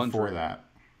 1,500. Right before that.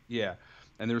 Yeah.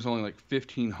 And there was only like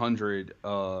 1,500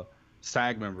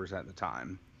 SAG members at the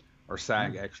time, or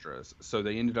SAG extras. So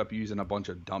they ended up using a bunch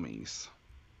of dummies.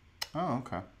 Oh,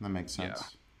 okay. That makes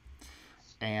sense.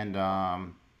 Yeah.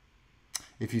 And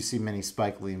if you see many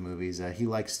Spike Lee movies, he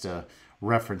likes to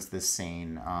reference this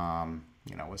scene,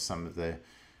 with some of the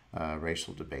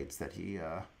racial debates that he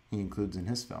includes in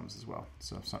his films as well.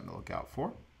 So something to look out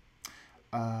for.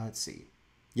 Let's see.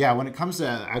 Yeah, when it comes to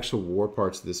actual war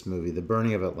parts of this movie, the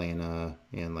burning of Atlanta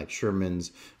and like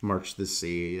Sherman's March to the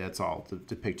Sea, that's all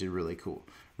depicted really cool,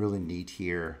 really neat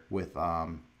here with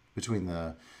between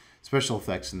the special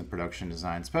effects and the production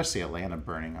design, especially Atlanta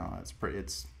burning.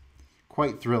 It's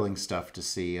quite thrilling stuff to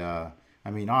see. I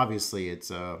mean, obviously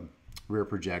it's a rear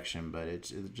projection, but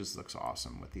it just looks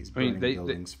awesome with these burning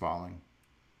buildings falling.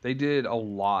 They did a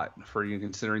lot for you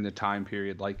considering the time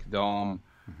period, like the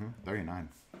 39.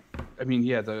 I mean,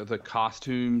 yeah, the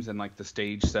costumes and like the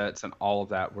stage sets and all of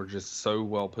that were just so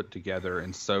well put together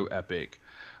and so epic.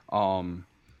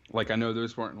 Like I know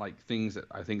those weren't like things that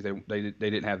I think they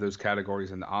didn't have those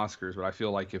categories in the Oscars, but I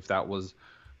feel like if that was,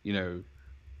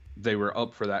 they were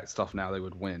up for that stuff now, they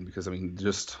would win, because I mean,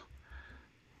 just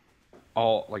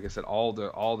all, like I said, all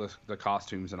the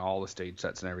costumes and all the stage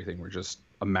sets and everything were just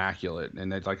immaculate.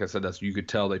 And like I said, you could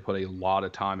tell they put a lot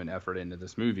of time and effort into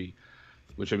this movie,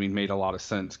 which I mean made a lot of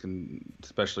sense,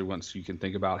 especially once you can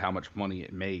think about how much money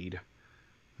it made.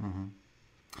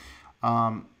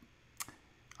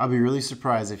 I'll be really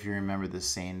surprised if you remember this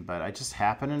scene, but I just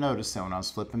happened to notice that when I was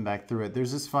flipping back through it.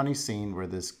 There's this funny scene where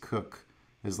this cook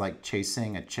is like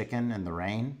chasing a chicken in the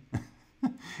rain,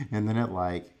 and then it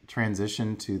like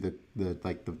transitioned to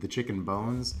the chicken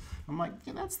bones. I'm like,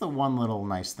 yeah, that's the one little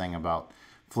nice thing about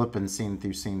flipping scene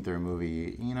through a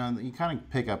movie. You know, you kind of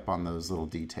pick up on those little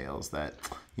details that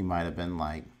you might have been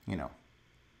like, you know,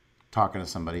 talking to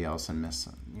somebody else and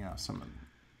missing, you know, some.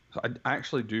 I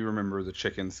actually do remember the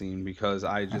chicken scene because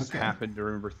I just happened to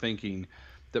remember thinking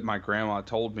that my grandma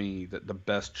told me that the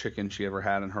best chicken she ever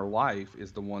had in her life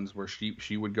is the ones where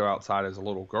she would go outside as a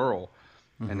little girl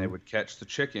and they would catch the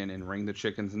chicken and wring the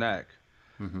chicken's neck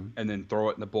and then throw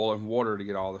it in the boiling water to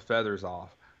get all the feathers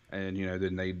off. And, you know,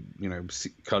 then they, you know,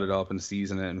 cut it up and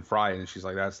season it and fry it. And she's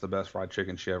like, that's the best fried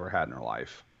chicken she ever had in her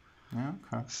life. Yeah,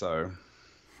 okay. So.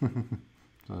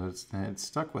 So it's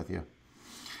stuck with you.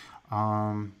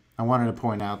 I wanted to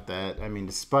point out that, I mean,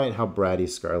 despite how bratty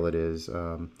Scarlett is,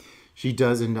 she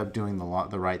does end up doing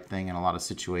the right thing in a lot of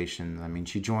situations. I mean,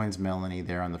 she joins Melanie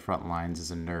there on the front lines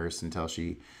as a nurse until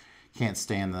she can't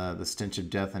stand the stench of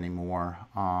death anymore.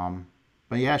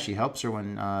 But yeah, she helps her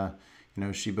when, you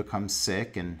know, she becomes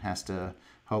sick and has to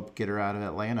help get her out of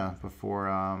Atlanta before,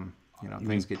 you know,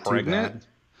 things get pregnant? too bad.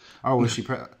 Oh, was she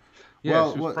pregnant? Yeah,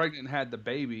 well, she was pregnant and had the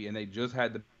baby, and they just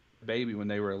had the baby when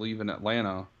they were leaving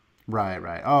Atlanta.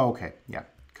 Right. Oh, okay. Yeah.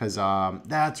 Because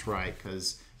that's right.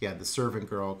 Because, yeah, the servant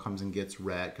girl comes and gets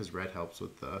Rhett because Rhett helps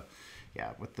with the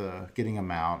getting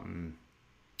him out. And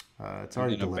it's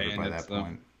already delivered by that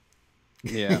point.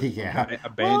 Yeah. Yeah.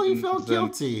 Well, he felt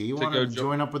guilty. He wanted to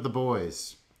join up with the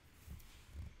boys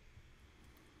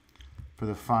for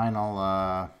the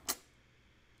final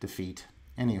defeat.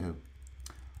 Anywho,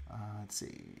 let's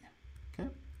see. Okay.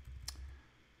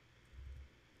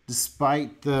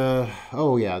 Despite the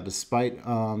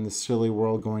silly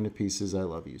world going to pieces, I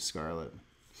love you, Scarlett.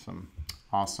 Some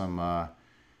awesome.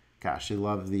 Gosh, I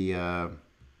love the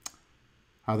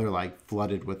how they're like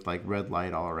flooded with like red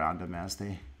light all around them as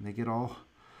they get all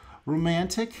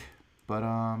romantic. But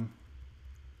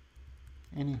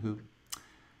anywho,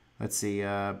 let's see.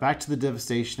 Back to the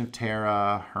devastation of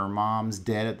Tara. Her mom's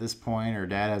dead at this point. Her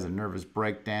dad has a nervous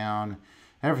breakdown.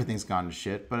 Everything's gone to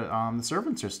shit. But the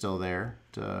servants are still there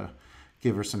to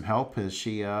give her some help as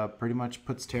she pretty much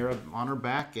puts Tara on her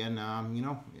back. And you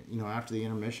know, after the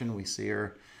intermission, we see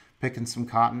her picking some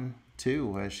cotton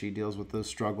too as she deals with those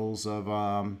struggles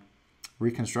of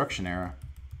Reconstruction era.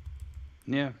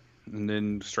 Yeah, and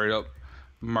then straight up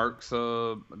Merck's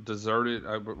deserted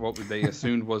what they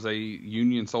assumed was a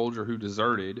Union soldier who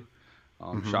deserted.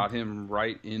 Shot him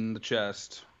right in the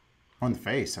chest. On the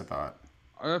face, I thought.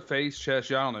 Face, chest,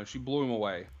 yeah, I don't know. She blew him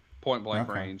away. Point blank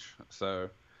range. So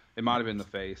it might have been the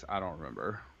face. I don't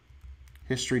remember.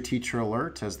 History teacher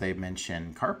alert as they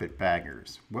mention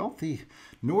carpetbaggers, wealthy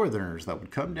northerners that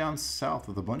would come down south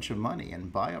with a bunch of money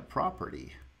and buy a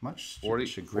property. Much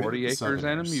 40 acres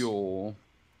and a mule.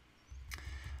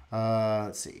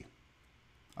 Let's see.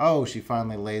 Oh, she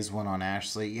finally lays one on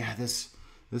Ashley. Yeah, this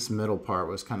middle part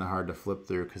was kind of hard to flip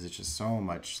through because it's just so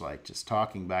much like just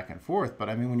talking back and forth. But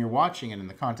I mean, when you're watching it in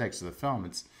the context of the film,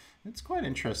 it's quite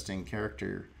interesting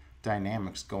character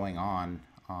dynamics going on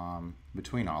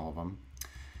between all of them.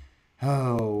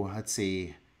 Oh, let's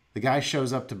see. The guy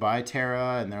shows up to buy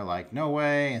Tara, and they're like, no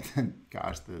way. And then,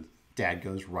 gosh, the dad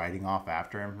goes riding off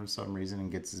after him for some reason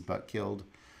and gets his butt killed.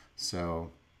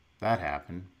 So that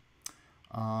happened.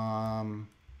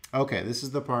 Okay, this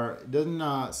is the part.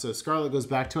 So Scarlett goes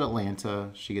back to Atlanta.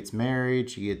 She gets married.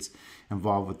 She gets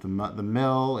involved with the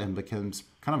mill and becomes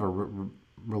kind of a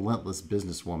relentless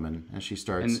businesswoman. And she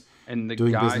starts doing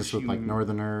business with like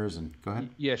Northerners. And go ahead.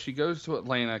 Yeah, she goes to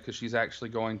Atlanta because she's actually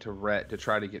going to Rhett to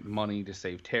try to get money to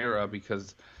save Tara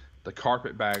because the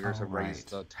carpetbaggers have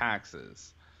raised the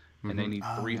taxes and they need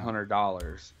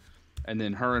 $300. And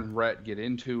then her and Rhett get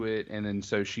into it, and then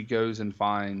so she goes and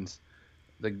finds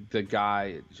the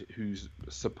guy who's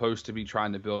supposed to be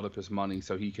trying to build up his money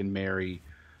so he can marry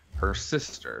her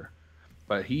sister.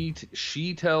 But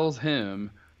she tells him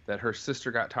that her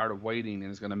sister got tired of waiting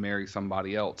and is going to marry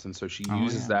somebody else, and so she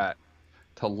uses that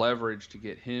to leverage to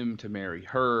get him to marry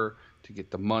her, to get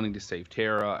the money to save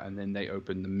Tara, and then they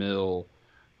open the mill.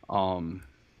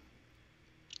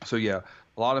 So yeah,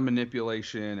 a lot of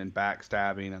manipulation and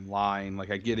backstabbing and lying.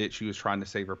 Like, I get it, she was trying to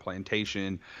save her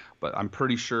plantation, but I'm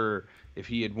pretty sure if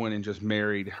he had went and just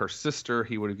married her sister,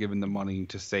 he would have given the money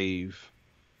to save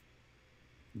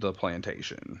the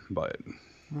plantation. But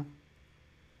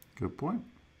good point.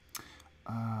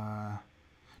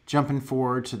 Jumping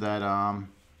forward to that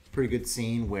pretty good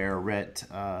scene where Rhett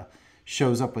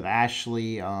shows up with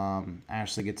Ashley.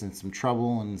 Ashley gets in some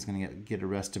trouble and is going to get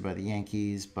arrested by the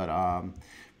Yankees, but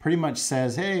pretty much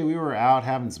says, hey, we were out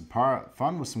having some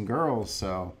fun with some girls,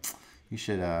 so you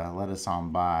should let us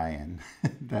on by. And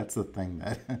that's the thing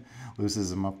that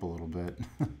loosens him up a little bit.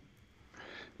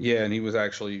 Yeah, and he was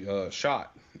actually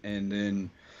shot. And then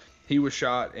he was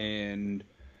shot, and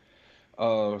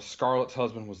Scarlett's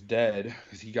husband was dead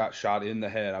because he got shot in the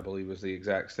head, I believe was the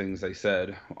exact things they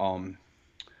said.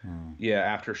 Yeah,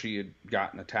 after she had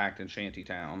gotten attacked in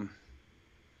Shantytown.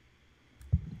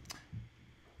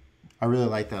 I really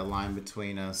like that line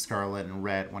between Scarlett and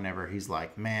Rhett whenever he's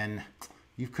like, man,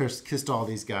 you've kissed all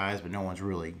these guys, but no one's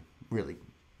really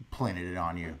planted it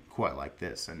on you quite like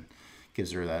this, and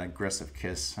gives her that aggressive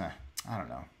kiss. I don't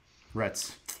know.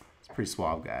 Rhett's a pretty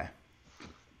suave guy.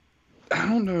 I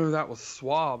don't know that was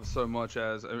suave so much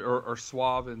as, or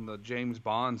suave in the James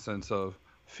Bond sense of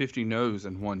 50 no's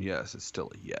and 1 yes is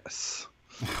still a yes.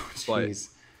 Jeez.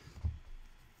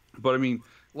 But I mean,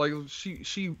 like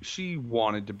she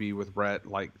wanted to be with Rhett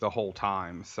like the whole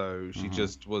time, so she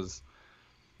just was,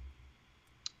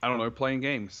 I don't know, playing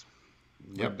games.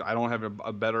 Yep. I don't have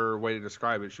a better way to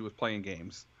describe it. She was playing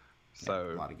games.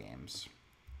 So a lot of games.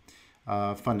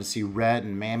 Fun to see Rhett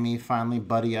and Mammy finally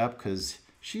buddy up, because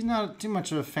she's not too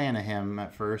much of a fan of him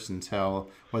at first until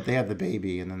they have the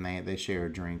baby, and then they share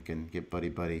a drink and get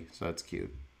buddy. So that's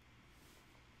cute.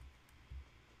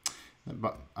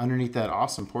 But underneath that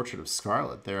awesome portrait of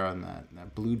Scarlett there on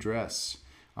that blue dress.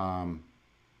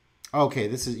 Okay,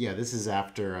 this is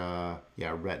after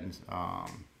Rhett and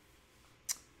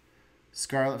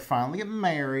Scarlett finally get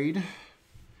married,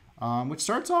 which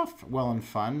starts off well and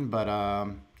fun, but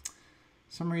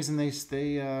some reason they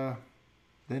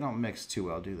don't mix too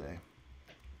well, do they?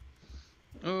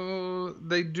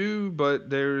 They do,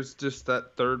 but there's just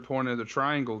that third point of the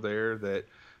triangle there that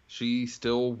she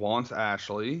still wants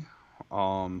Ashley.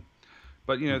 But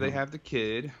they have the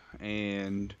kid,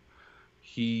 and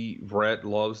Rhett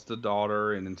loves the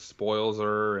daughter and then spoils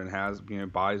her and has,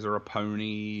 buys her a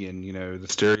pony, and, the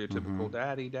stereotypical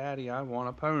daddy, I want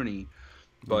a pony.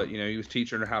 But, he was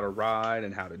teaching her how to ride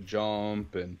and how to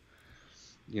jump and,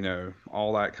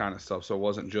 all that kind of stuff. So it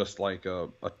wasn't just like a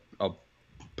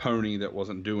pony that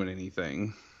wasn't doing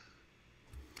anything.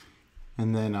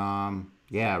 And then,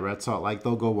 Rhett's all like,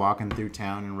 they'll go walking through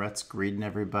town, and Rhett's greeting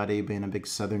everybody, being a big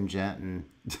Southern gent, and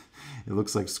it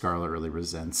looks like Scarlett really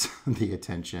resents the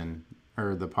attention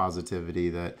or the positivity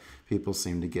that people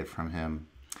seem to get from him,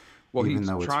 even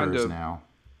though it's hers now.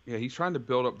 Yeah, he's trying to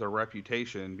build up their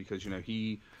reputation because,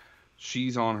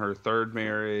 she's on her third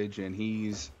marriage, and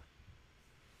he's,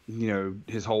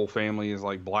 his whole family is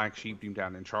like black sheep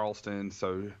down in Charleston.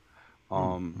 So,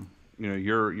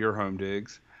 your home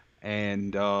digs.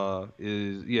 And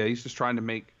he's just trying to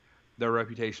make their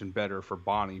reputation better for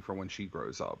Bonnie for when she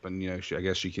grows up, and I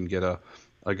guess she can get a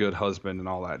good husband and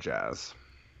all that jazz.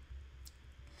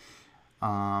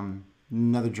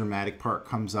 Another dramatic part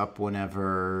comes up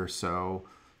whenever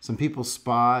some people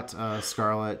spot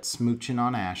Scarlett smooching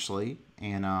on Ashley,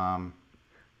 and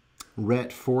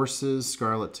Rhett forces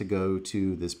Scarlett to go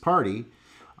to this party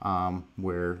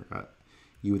where.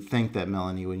 You would think that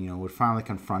Melanie would finally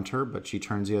confront her, but she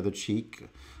turns the other cheek,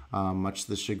 much to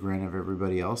the chagrin of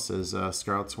everybody else, as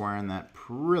Scarlett's wearing that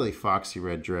really foxy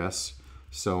red dress.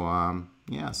 So,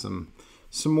 some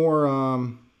more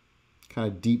kind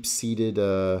of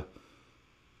deep-seated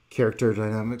character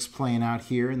dynamics playing out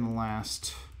here in the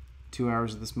last 2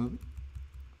 hours of this movie.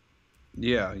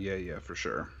 Yeah, for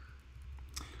sure.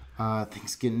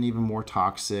 Things getting even more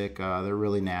toxic. They're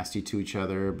really nasty to each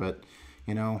other, but,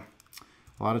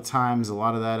 a lot of times, a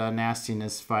lot of that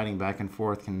nastiness fighting back and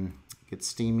forth can get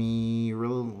steamy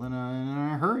real in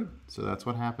a hurry. So that's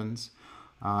what happens.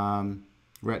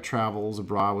 Rhett travels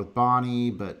abroad with Bonnie,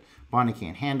 but Bonnie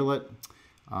can't handle it.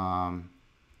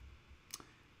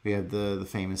 We have the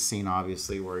famous scene,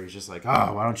 obviously, where he's just like,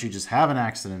 oh, why don't you just have an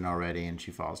accident already? And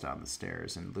she falls down the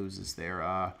stairs and loses their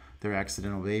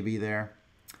accidental baby there.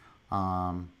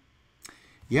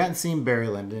 You hadn't seen Barry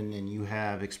Lyndon, and you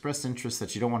have expressed interest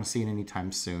that you don't want to see it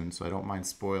anytime soon, so I don't mind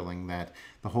spoiling that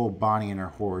the whole Bonnie and her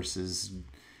horse is...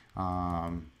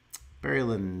 Barry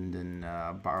Lyndon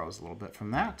borrows a little bit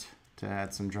from that to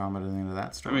add some drama to the end of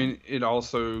that story. I mean, it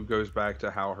also goes back to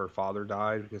how her father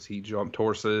died, because he jumped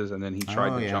horses, and then he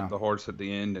tried to jump the horse at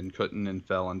the end and couldn't, and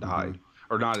fell and died.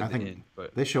 Or not at the end,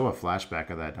 but... They show a flashback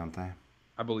of that, don't they?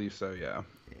 I believe so, yeah.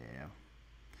 Yeah.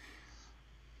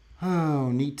 Oh,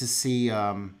 neat to see.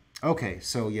 Okay,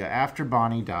 so yeah, after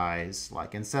Bonnie dies,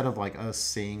 like instead of like us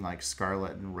seeing like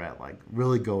Scarlett and Rhett like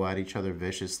really go at each other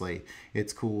viciously,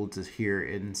 it's cool to hear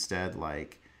instead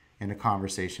like in a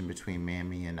conversation between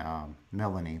Mammy and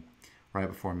Melanie right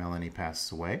before Melanie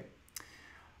passes away.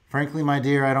 Frankly, my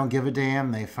dear, I don't give a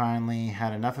damn. They finally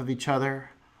had enough of each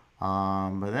other.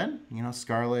 But then,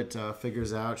 Scarlett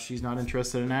figures out she's not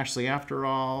interested in Ashley after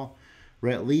all.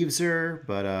 Rhett leaves her,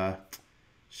 but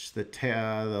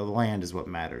the land is what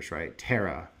matters, right?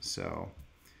 Terra. So,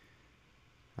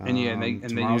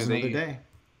 tomorrow's another day.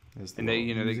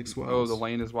 The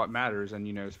land is what matters,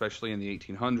 and especially in the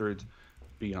 1800s,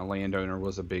 being a landowner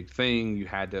was a big thing. You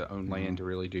had to own land to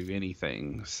really do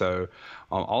anything. So,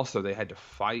 also they had to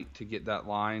fight to get that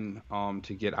line,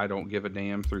 to get "I don't give a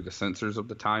damn" through the censors of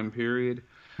the time period.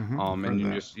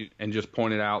 And just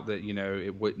pointed out that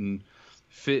it wouldn't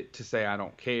fit to say "I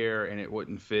don't care," and it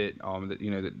wouldn't fit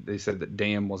that they said that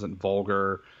 "damn" wasn't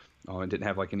vulgar, it didn't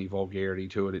have like any vulgarity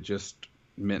to it. It just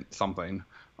meant something.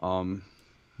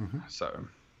 So.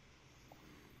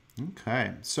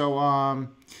 Okay, so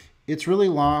it's really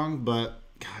long, but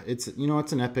it's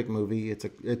it's an epic movie.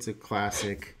 It's a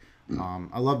classic.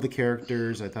 I love the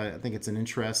characters. I think it's an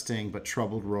interesting but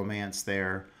troubled romance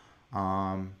there.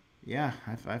 I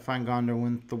find Gone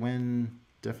with the Wind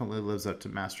definitely lives up to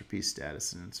masterpiece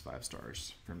status, and it's 5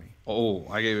 stars for me. Oh,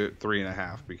 I gave it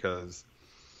 3.5 because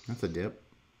that's a dip.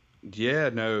 Yeah,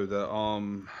 no,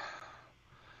 the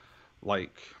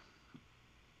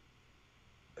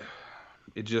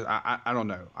it just I don't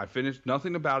know. I finished.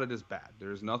 Nothing about it is bad.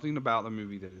 There's nothing about the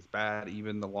movie that is bad.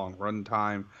 Even the long run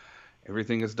time,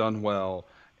 everything is done well.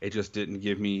 It just didn't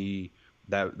give me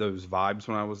those vibes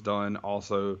when I was done.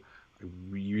 Also, I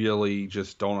really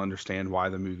just don't understand why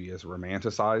the movie is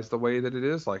romanticized the way that it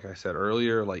is. Like I said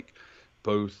earlier, like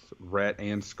both Rhett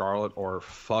and Scarlett are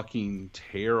fucking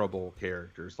terrible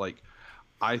characters. Like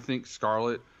I think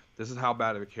Scarlett. This is how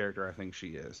bad of a character I think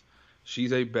she is.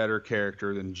 She's a better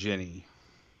character than Jenny.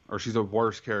 Or she's a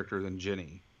worse character than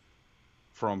Jenny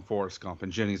from Forrest Gump.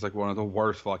 And Jenny's like one of the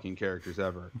worst fucking characters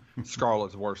ever.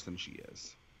 Scarlett's worse than she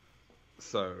is.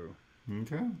 So.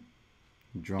 Okay.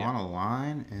 Drawing a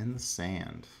line in the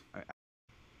sand.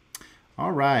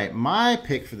 All right. My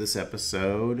pick for this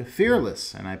episode,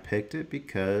 Fearless. And I picked it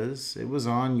because it was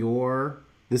on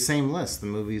the same list. The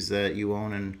movies that you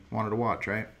own and wanted to watch,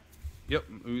 right? Yep.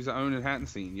 Movies I own and hadn't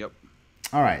seen. Yep.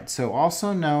 All right. So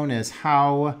also known as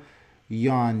How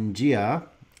Yanjia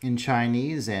in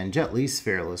Chinese and Jet Li's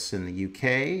Fearless in the UK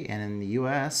and in the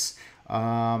US.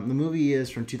 The movie is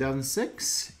from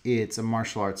 2006. It's a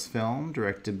martial arts film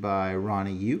directed by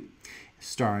Ronnie Yu,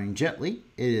 starring Jet Li.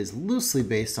 It is loosely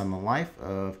based on the life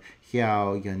of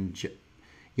Hao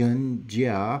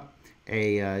Yanjia,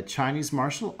 a Chinese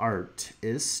martial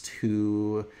artist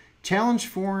who challenged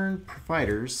foreign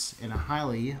fighters in a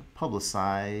highly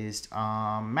publicized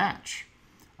match.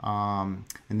 And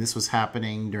this was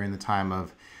happening during the time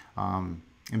of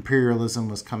imperialism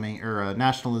was coming, or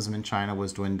nationalism in China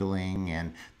was dwindling,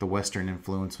 and the Western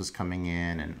influence was coming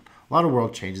in, and a lot of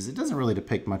world changes. It doesn't really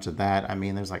depict much of that. I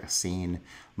mean, there's like a scene,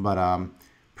 but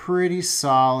pretty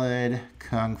solid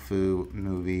kung fu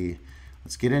movie.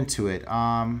 Let's get into it.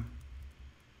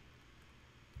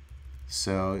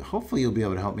 So hopefully you'll be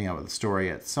able to help me out with the story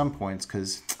at some points,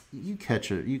 because you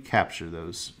capture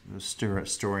those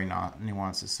story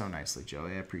nuances so nicely,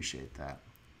 Joey. I appreciate that.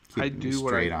 I do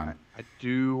what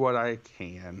I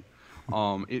can.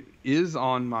 It is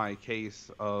on my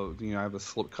case of I have a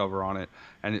slip cover on it,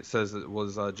 and it says it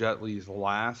was Jet Li's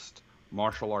last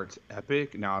martial arts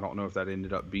epic. Now I don't know if that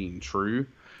ended up being true.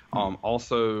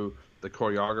 Also, the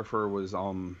choreographer was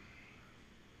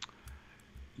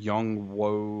Young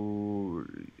Wo.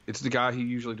 It's the guy who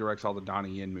usually directs all the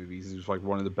Donnie Yen movies. He's like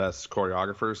one of the best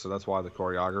choreographers, so that's why the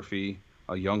choreography.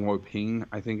 Young Wo Ping,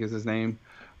 I think, is his name.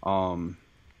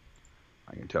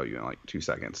 I can tell you in like 2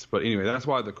 seconds. But anyway, that's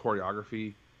why the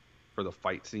choreography for the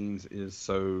fight scenes is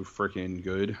so freaking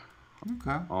good.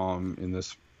 Okay. In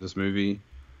this movie.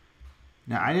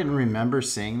 Now, I didn't remember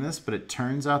seeing this, but it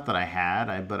turns out that I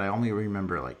had. But I only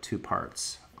remember like 2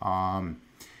 parts.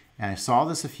 And I saw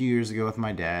this a few years ago with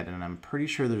my dad, and I'm pretty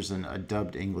sure there's a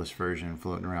dubbed English version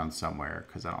floating around somewhere,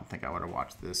 because I don't think I would have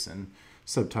watched this in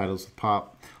subtitles with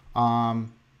pop.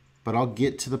 But I'll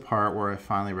get to the part where I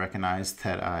finally recognized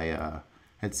that I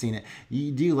had seen it.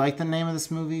 Do you like the name of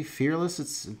this movie, Fearless?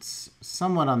 It's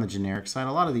somewhat on the generic side.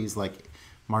 A lot of these like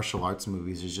martial arts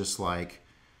movies is just like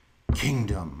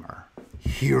Kingdom or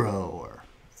Hero or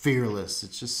Fearless.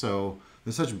 It's just they're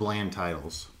such bland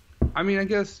titles. I mean, I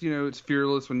guess, it's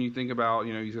Fearless when you think about,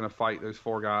 he's going to fight those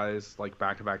 4 guys, like,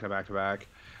 back to back to back to back.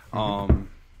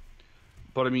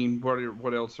 But, I mean,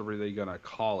 what else are they going to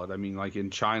call it? I mean, like, in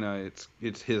China,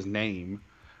 it's his name.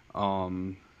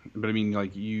 But I mean,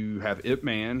 like, you have Ip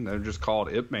Man. They're just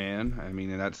called Ip Man. I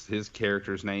mean, and that's his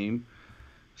character's name.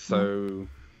 So,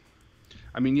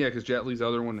 I mean, yeah, because Jet Li's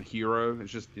other one, the Hero,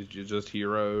 it's just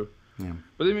Hero. Yeah.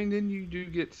 But I mean, then you do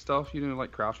get stuff,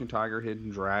 like Crouching Tiger, Hidden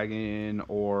Dragon,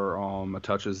 or A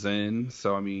Touch of Zen.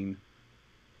 So I mean,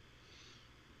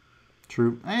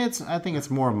 true. I think it's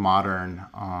more modern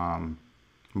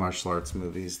martial arts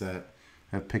movies that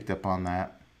have picked up on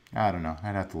that. I don't know.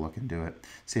 I'd have to look into it.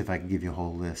 See if I can give you a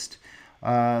whole list.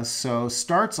 So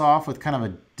starts off with kind of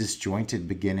a disjointed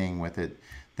beginning with it.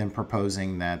 Them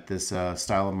proposing that this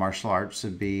style of martial arts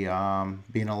should be an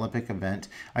Olympic event.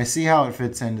 I see how it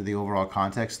fits into the overall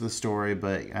context of the story,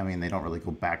 but I mean, they don't really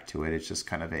go back to it. It's just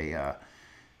kind of a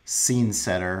scene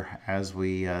setter as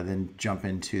we then jump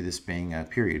into this being a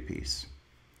period piece.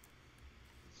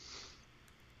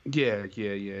 Yeah.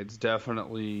 It's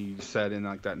definitely set in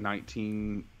like that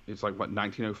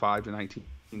 1905 to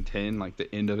 1910. Like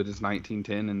the end of it is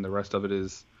 1910, and the rest of it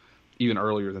is even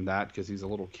earlier than that because he's a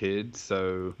little kid.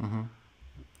 So,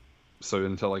 so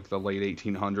until like the late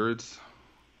 1800s.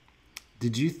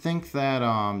 Did you think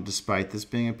that despite this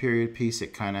being a period piece,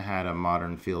 it kind of had a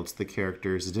modern feel to the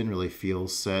characters? It didn't really feel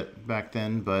set back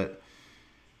then, but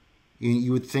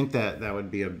you would think that would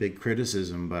be a big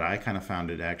criticism. But I kind of found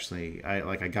it actually,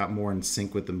 I got more in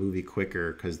sync with the movie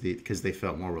quicker because they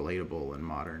felt more relatable and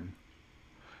modern.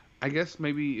 I guess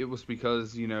maybe it was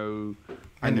because I knew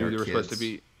they were supposed to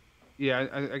be. Yeah,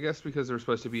 I guess because there was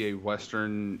supposed to be a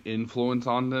Western influence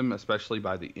on them, especially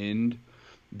by the end,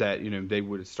 that, they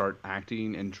would start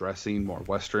acting and dressing more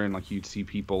Western. Like, you'd see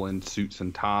people in suits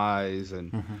and ties,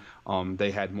 and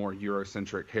they had more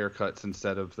Eurocentric haircuts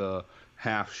instead of the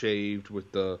half-shaved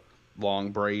with the long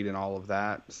braid and all of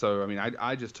that. So, I mean,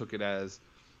 I just took it as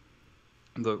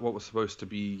what was supposed to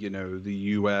be, the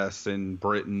U.S. and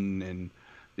Britain and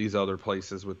these other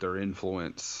places with their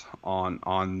influence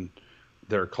on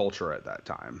their culture at that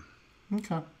time.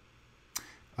 Okay.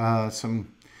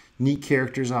 Some neat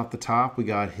characters off the top. We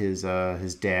got his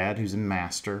dad, who's a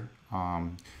master.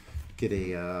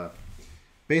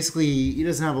 Basically, he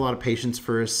doesn't have a lot of patience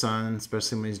for his son,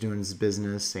 especially when he's doing his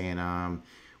business. And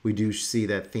we do see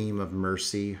that theme of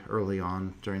mercy early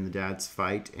on during the dad's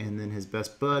fight. And then his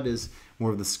best bud is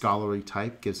more of the scholarly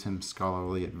type, gives him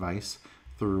scholarly advice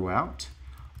throughout.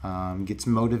 Gets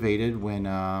motivated when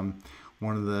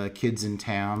one of the kids in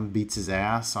town beats his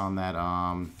ass on that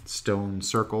stone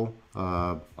circle.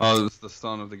 It's the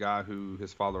son of the guy who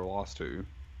his father lost to.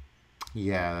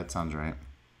 Yeah, that sounds right.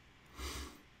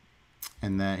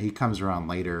 And then he comes around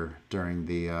later during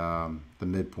the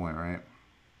midpoint, right?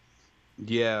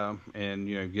 Yeah,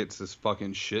 and gets his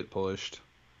fucking shit pushed.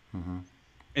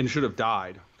 And should have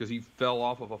died because he fell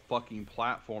off of a fucking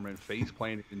platform and face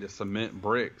planted into cement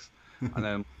bricks. And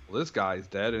then this guy's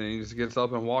dead, and he just gets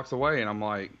up and walks away, and I'm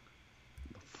like,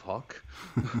 the fuck?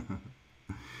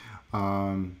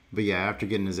 But yeah, after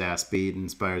getting his ass beat, it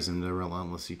inspires him to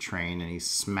relentlessly train, and he's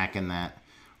smacking that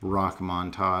rock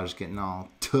montage, getting all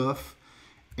tough.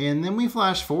 And then we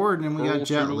flash forward, and we got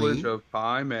Jet Li. Of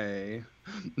Pai Mei.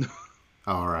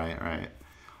 Oh, right.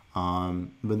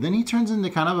 But then he turns into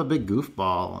kind of a big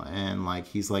goofball, and like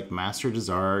he's like mastered his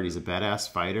art. He's a badass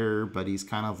fighter, but he's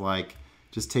kind of like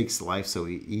just takes life so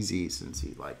easy since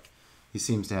he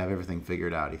seems to have everything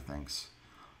figured out. He thinks.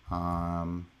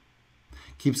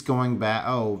 Keeps going back.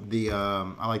 Oh,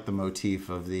 I like the motif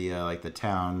of the like the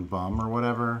town bum or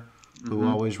whatever who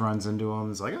always runs into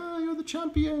him. It's like, oh, you're the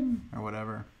champion or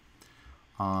whatever.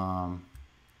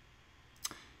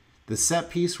 The set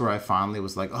piece where I finally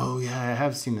was like, oh yeah, I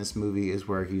have seen this movie is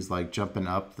where he's like jumping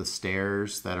up the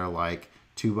stairs that are like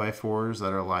 2x4s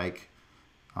that are like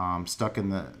stuck in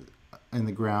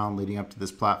the ground leading up to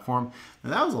this platform.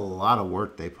 And that was a lot of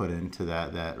work they put into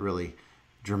that really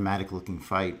dramatic looking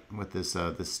fight with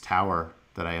this tower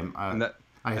that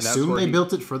I assume they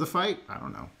built it for the fight. I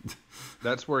don't know.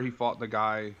 That's where he fought the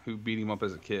guy who beat him up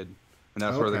as a kid, and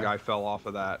that's where the guy fell off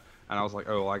of that. And I was like,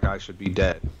 oh, that guy should be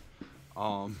dead.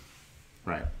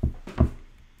 Right.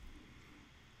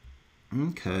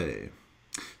 Okay.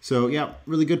 So yeah,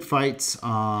 really good fights.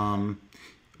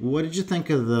 What did you think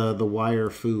of the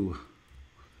wire fu?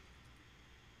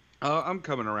 I'm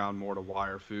coming around more to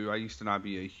wire fu. I used to not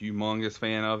be a humongous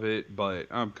fan of it, but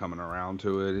I'm coming around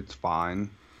to it. It's fine.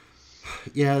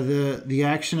 Yeah, the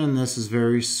action in this is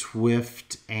very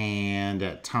swift and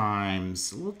at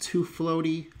times a little too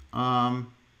floaty.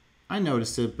 I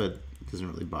noticed it, but it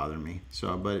doesn't really bother me.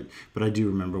 So, but I do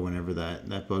remember whenever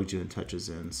that Bogdan touches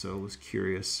in. So I was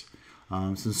curious.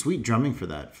 Some sweet drumming for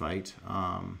that fight.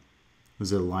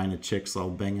 Was it a line of chicks all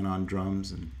banging on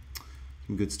drums and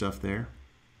some good stuff there?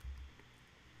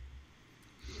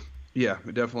 Yeah,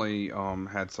 it definitely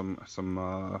had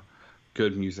some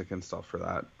good music and stuff for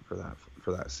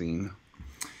that scene.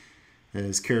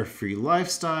 His carefree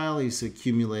lifestyle, he's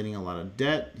accumulating a lot of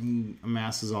debt. He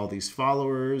amasses all these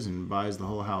followers and buys the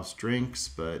whole house drinks,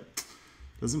 but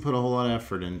doesn't put a whole lot of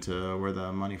effort into where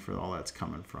the money for all that's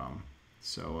coming from.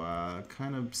 So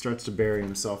kind of starts to bury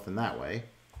himself in that way.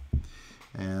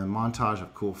 And a montage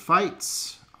of cool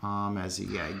fights as he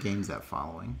gains that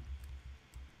following.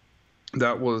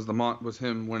 That was was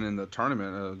him winning the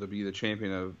tournament to be the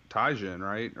champion of Taijin,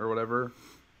 right, or whatever.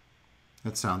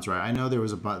 That sounds right. I know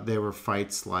there were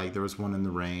fights, like there was one in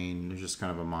the rain. There's just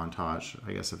kind of a montage,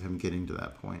 I guess, of him getting to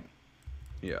that point.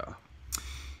 Yeah.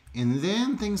 And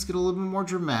then things get a little bit more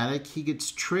dramatic. He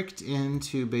gets tricked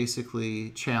into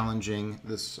basically challenging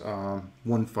this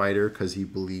one fighter because he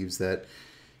believes that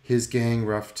his gang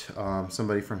roughed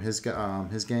somebody from his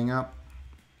gang up.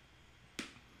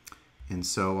 And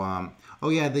so, aren't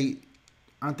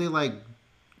they like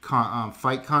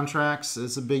fight contracts?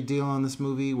 It's a big deal in this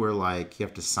movie where like you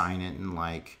have to sign it and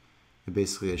like it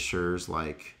basically assures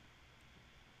like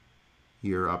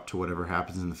you're up to whatever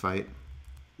happens in the fight.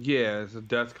 Yeah, it's a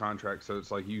death contract, so it's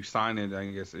like you sign it, I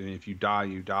guess, and if you die,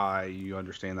 you die. You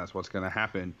understand that's what's going to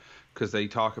happen, because they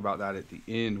talk about that at the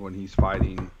end when he's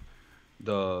fighting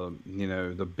the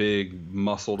big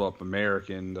muscled up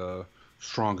American, the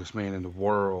strongest man in the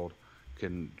world,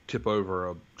 can tip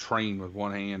over a train with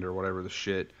one hand or whatever the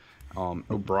shit,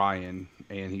 O'Brien,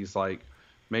 and he's like,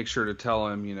 make sure to tell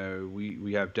him,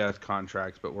 we have death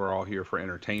contracts, but we're all here for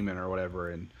entertainment or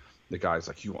whatever, and the guy's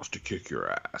like, he wants to kick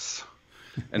your ass.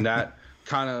 And that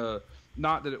kind of,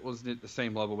 not that it wasn't at the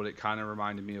same level, but it kind of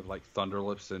reminded me of like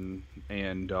Thunderlips and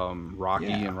Rocky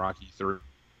and Rocky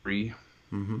 3.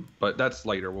 Mm-hmm. But that's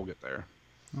later. We'll get there.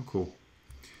 Oh, cool.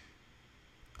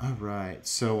 All right.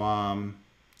 So,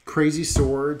 crazy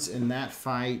swords in that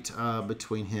fight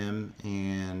between him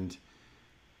and,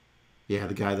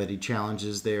 the guy that he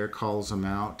challenges there, calls him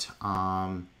out.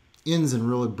 Ends in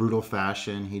really brutal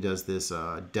fashion. He does this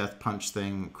death punch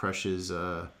thing, crushes...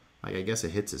 I guess it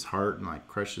hits his heart and like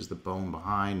crushes the bone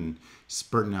behind and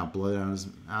spurting out blood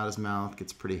out his mouth.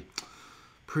 Gets pretty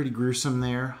gruesome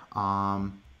there.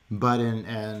 But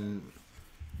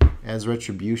as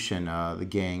retribution, the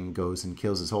gang goes and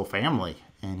kills his whole family,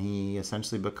 and he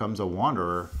essentially becomes a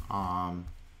wanderer.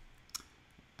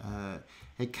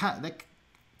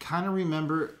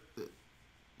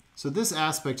 So this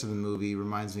aspect of the movie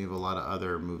reminds me of a lot of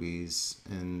other movies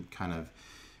in kind of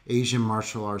Asian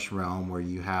martial arts realm, where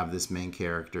you have this main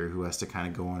character who has to kind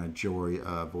of go on a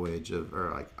voyage or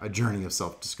like a journey of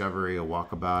self-discovery, a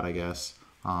walkabout, I guess.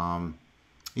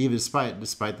 Even despite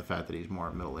the fact that he's more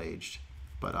middle-aged.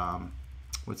 But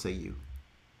what say you?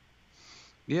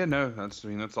 Yeah, no, that's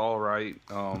all right.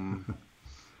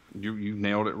 You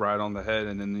nailed it right on the head,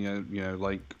 and then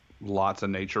like lots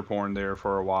of nature porn there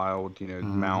for a while with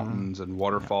mountains and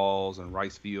waterfalls and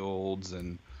rice fields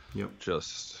and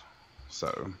just.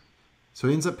 So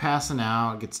he ends up passing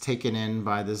out, gets taken in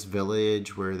by this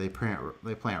village where they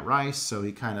plant rice. So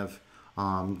he kind of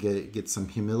gets some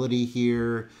humility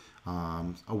here,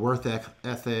 a work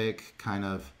ethic, kind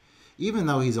of. Even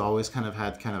though he's always kind of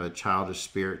had kind of a childish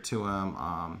spirit to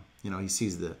him, he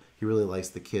really likes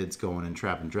the kids going and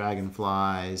trapping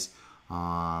dragonflies.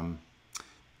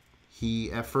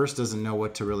 He at first doesn't know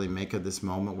what to really make of this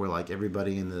moment where like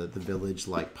everybody in the village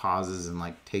like pauses and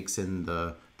like takes in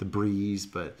the breeze,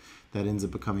 but that ends up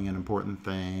becoming an important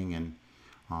thing, and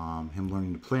him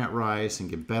learning to plant rice and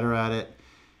get better at it.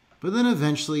 But then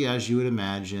eventually, as you would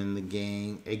imagine, a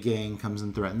gang comes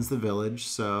and threatens the village.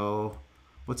 So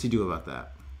what's he do about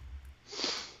that?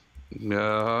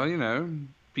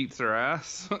 Beats their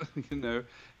ass. Gets he's a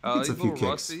a few little kicks.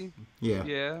 rusty.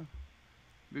 Yeah.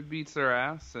 It beats their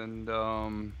ass, and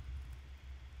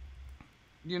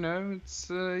he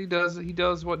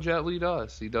does what Jet Li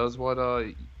does. He does what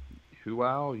he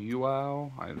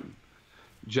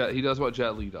does what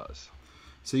Jet Li does.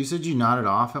 So you said you nodded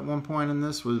off at one point in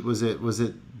this. Was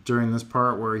it during this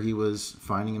part where he was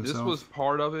finding himself? This was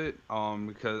part of it,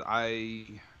 because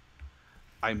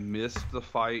I missed the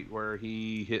fight where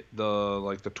he hit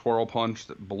the twirl punch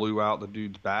that blew out the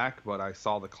dude's back, but I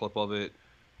saw the clip of it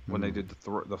when they did the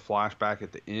flashback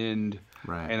at the end.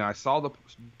 Right. And I saw the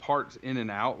parts in and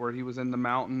out where he was in the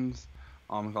mountains.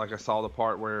 Like I saw the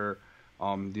part where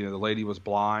the lady was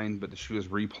blind, but she was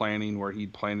replanting where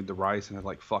he'd planted the rice and had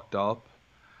like fucked up.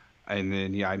 And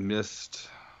then I missed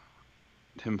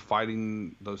him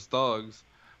fighting those thugs,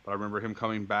 but I remember him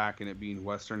coming back and it being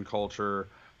Western culture,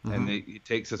 and it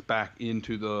takes us back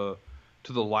into the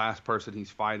last person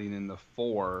he's fighting in the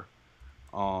 4,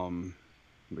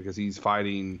 because he's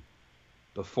fighting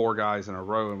the 4 guys in a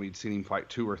row, and we'd seen him fight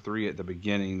 2 or 3 at the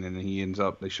beginning, and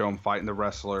then they show him fighting the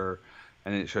wrestler,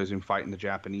 and then it shows him fighting the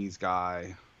Japanese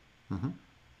guy.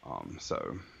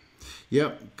 So.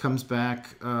 Yep, comes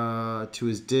back to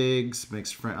his digs,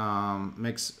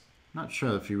 not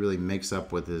sure if he really makes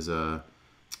up with his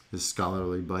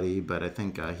scholarly buddy, but I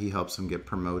think he helps him get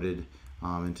promoted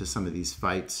into some of these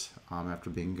fights after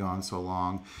being gone so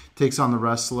long. Takes on the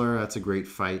wrestler. That's a great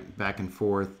fight, back and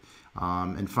forth,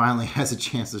 and finally has a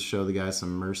chance to show the guy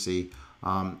some mercy.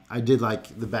 I did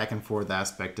like the back and forth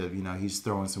aspect of, he's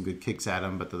throwing some good kicks at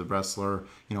him, but the wrestler,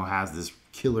 has this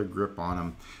killer grip on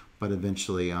him. But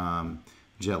eventually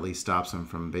Jet Li stops him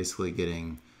from basically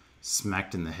getting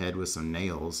smacked in the head with some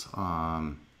nails.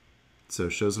 So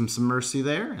shows him some mercy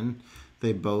there, and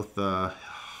they both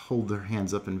hold their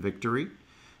hands up in victory.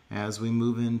 As we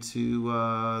move into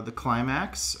the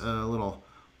climax, a little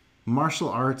martial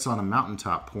arts on a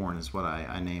mountaintop porn is what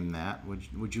I named that.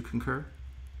 Would you concur?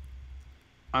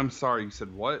 I'm sorry, you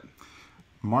said what?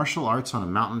 Martial arts on a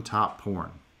mountaintop porn.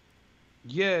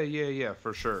 Yeah,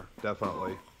 for sure,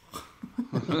 definitely.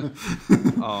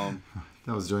 That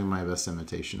was doing my best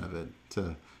imitation of it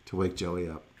to wake Joey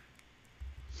up.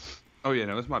 Oh yeah,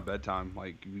 no, it's my bedtime.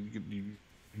 Like you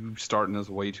starting this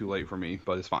way too late for me,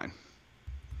 but it's fine.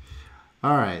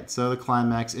 All right, so the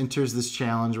climax enters this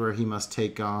challenge where he must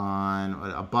take on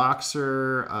a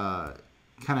boxer.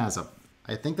 Kind of has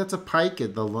I think that's a pike,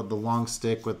 the long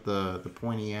stick with the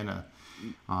pointy end. A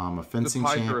fencing the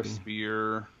pike champion. Or a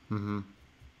spear. Mm-hmm.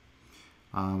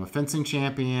 A fencing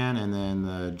champion, and then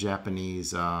the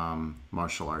Japanese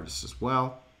martial artist as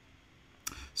well.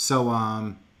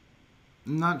 So,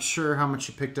 not sure how much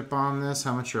you picked up on this,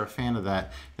 how much you're a fan of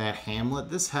that Hamlet.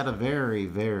 This had a very,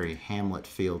 very Hamlet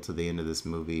feel to the end of this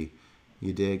movie.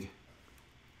 You dig?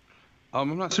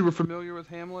 I'm not super familiar with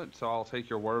Hamlet, so I'll take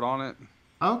your word on it.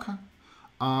 Okay.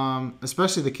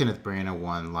 Especially the Kenneth Branagh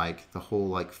one, like the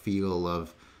whole feel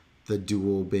of the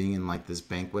duel being in this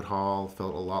banquet hall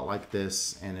felt a lot like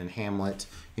this. And in Hamlet,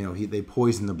 they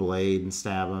poison the blade and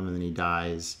stab him, and then he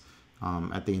dies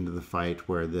at the end of the fight.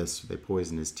 Where they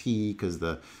poison his tea because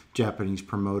the Japanese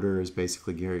promoter is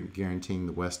basically guaranteeing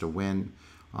the West a win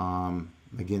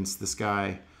against this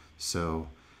guy. So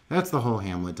that's the whole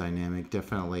Hamlet dynamic.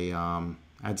 Definitely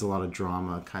adds a lot of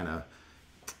drama. Kind of.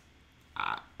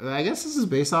 I guess this is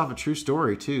based off a true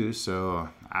story too. So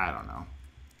I don't know.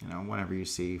 Whenever you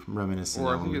see reminiscent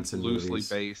elements in movies. Or I think it's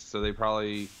loosely based, so they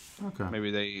probably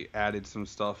maybe they added some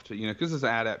stuff to because it's an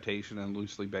adaptation and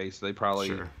loosely based. So they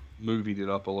probably movied it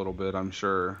up a little bit, I'm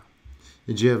sure.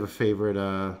 Did you have a favorite?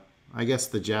 I guess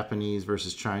the Japanese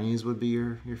versus Chinese would be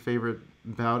your favorite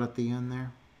bout at the end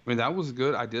there. I mean, that was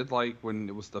good. I did like when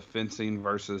it was the fencing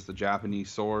versus the Japanese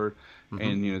sword,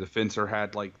 and the fencer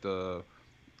had the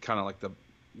kind of the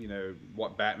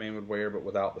what Batman would wear, but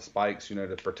without the spikes,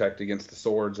 to protect against the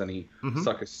swords. And he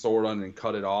stuck his sword on and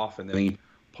cut it off, and then he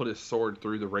put his sword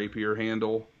through the rapier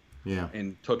handle,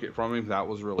 and took it from him. That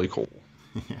was really cool.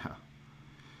 Yeah.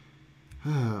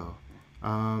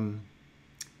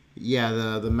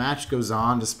 The match goes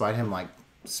on despite him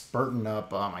spurting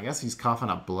up. I guess he's coughing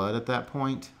up blood at that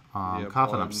point. Coughing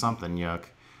blood. up something yuck.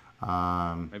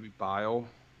 Maybe bile.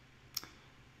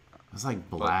 It's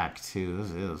black too.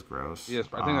 It was gross. Yes,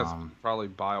 I think that's probably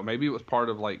bile. Maybe it was part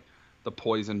of the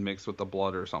poison mixed with the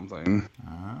blood or something.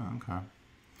 Okay.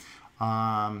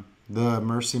 The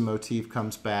mercy motif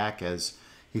comes back as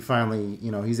he finally,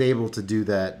 he's able to do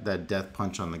that death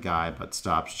punch on the guy, but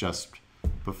stops just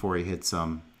before he hits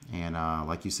him. And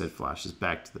like you said, flashes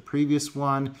back to the previous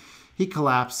one. He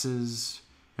collapses.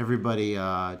 Everybody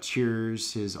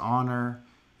cheers his honor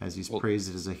as he's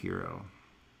praised as a hero.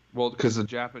 Well, because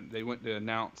they went to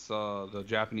announce the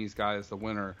Japanese guy as the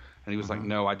winner, and he was like,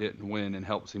 "No, I didn't win," and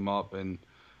helps him up and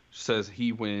says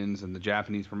he wins, and the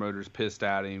Japanese promoter's pissed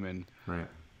at him, and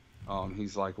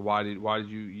he's like, "Why did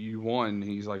you won?"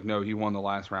 He's like, "No, he won the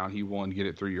last round. He won. Get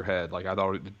it through your head." I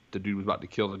thought the dude was about to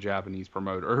kill the Japanese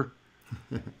promoter.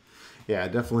 Yeah,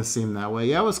 it definitely seemed that way.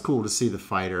 Yeah, it was cool to see the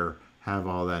fighter have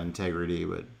all that integrity,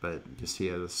 but just he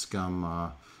had a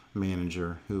scum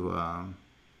manager who.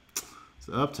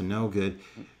 Up to no good.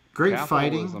 Great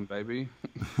fighting, baby.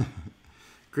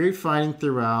 Great fighting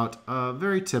throughout.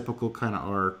 Very typical kind of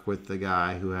arc with the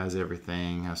guy who has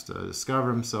everything, has to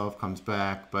discover himself, comes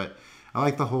back. But I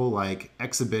like the whole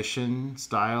exhibition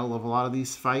style of a lot of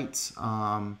these fights.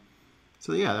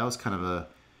 So yeah, that was kind of a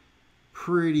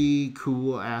pretty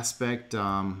cool aspect.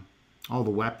 All the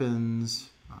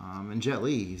weapons and Jet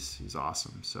Li, he's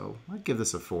awesome. So I'd give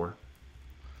this a 4.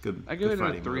 Good. I give it a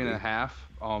 3.5.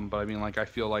 But I mean, I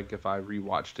feel like if I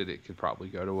rewatched it, it could probably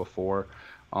go to a 4.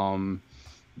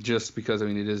 just because, I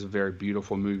mean, it is a very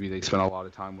beautiful movie. They spent a lot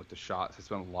of time with the shots. They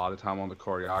spent a lot of time on the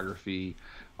choreography,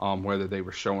 whether they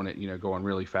were showing it, going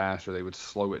really fast or they would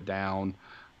slow it down.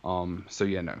 So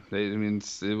yeah, no, I mean,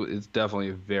 it's definitely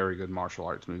a very good martial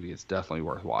arts movie. It's definitely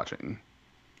worth watching.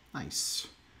 Nice.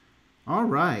 All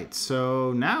right,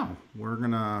 so now we're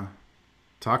gonna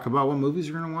talk about what movies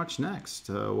you're gonna watch next.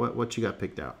 What you got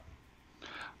picked out?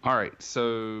 All right,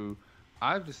 so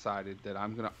I've decided that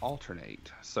I'm gonna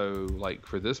alternate. So like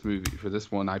for this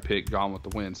one, I picked Gone with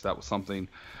the Wind. So that was something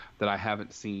that I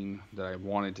haven't seen that I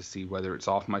wanted to see, whether it's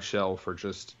off my shelf or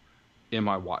just in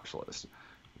my watch list.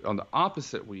 On the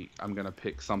opposite week, I'm going to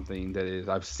pick something that is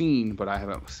I've seen, but I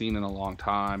haven't seen in a long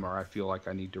time, or I feel like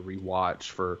I need to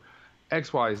rewatch for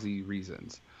XYZ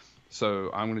reasons. So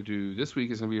I'm going to do, this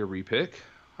week is going to be a repick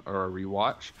or a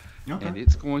rewatch, and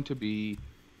it's going to be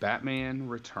Batman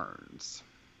Returns.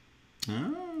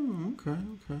 Oh, okay.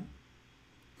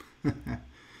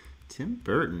 Tim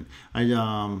Burton.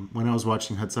 When I was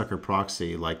watching Hudsucker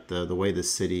Proxy, like the way the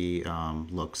city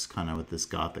looks kind of with this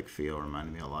gothic feel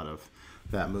reminded me a lot of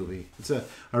that movie.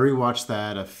 I rewatched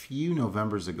that a few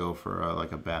Novembers ago for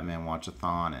like a Batman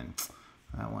watch-a-thon, and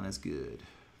that one is good.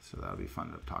 So that'll be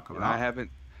fun to talk about. And I haven't,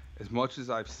 as much as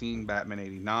I've seen Batman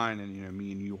 '89, and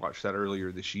me and you watched that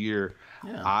earlier this year.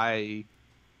 Yeah. I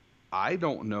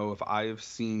don't know if I have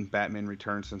seen Batman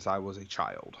Returns since I was a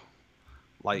child.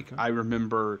 Like I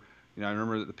remember, I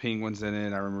remember that the Penguin's in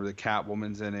it. I remember the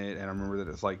Catwoman's in it, and I remember that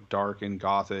it's like dark and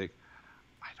gothic.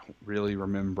 I don't really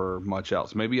remember much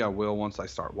else. Maybe I will once I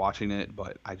start watching it,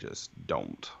 but I just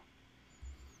don't.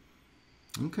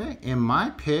 Okay, and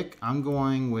my pick, I'm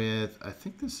going with, I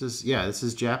think this is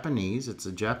Japanese. It's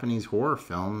a Japanese horror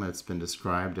film. It's been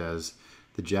described as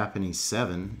the Japanese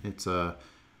 7. It's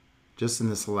just in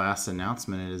this last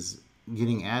announcement, it is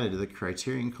getting added to the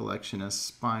Criterion Collection as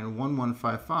Spine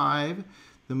 1155.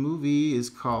 The movie is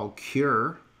called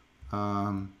Cure.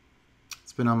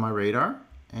 It's been on my radar.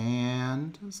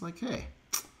 And I was like, hey,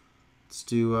 let's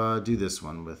do this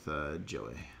one with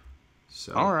Joey.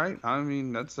 So all right. I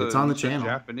mean, it's on the channel.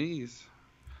 Japanese.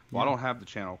 Well, yeah. I don't have the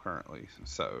channel currently,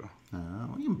 so.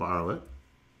 Well, you can borrow it.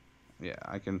 Yeah,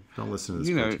 I can. Don't listen to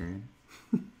this Criterion.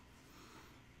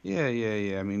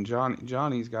 Yeah. I mean,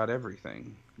 Johnny's got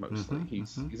everything mostly.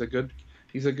 He's a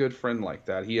good friend like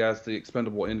that. He has the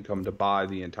expendable income to buy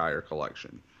the entire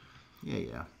collection.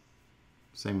 Yeah.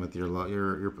 Same with your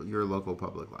local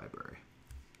public library.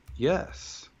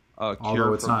 Yes.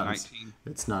 Although it's not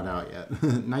out yet.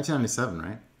 1997,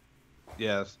 right?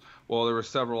 Yes. Well, there were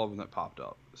several of them that popped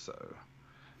up. So,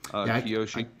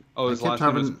 Kiyoshi. His last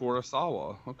name is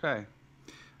Kurosawa. Okay.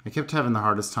 I kept having the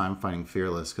hardest time finding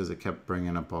Fearless because it kept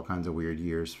bringing up all kinds of weird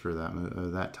years for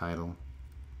that title.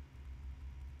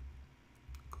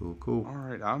 Cool. All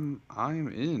right, I'm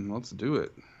in. Let's do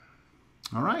it.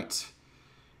 All right.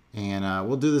 And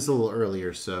we'll do this a little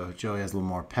earlier, so Joey has a little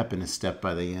more pep in his step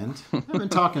by the end. I've been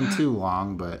talking too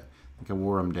long, but I think I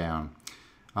wore him down.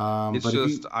 I'm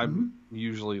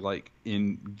usually like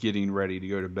in getting ready to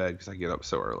go to bed because I get up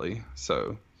so early.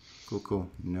 So cool.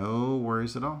 No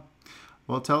worries at all.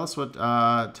 Well, tell us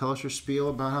your spiel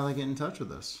about how they get in touch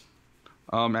with us.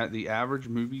 At the Average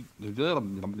Movie, the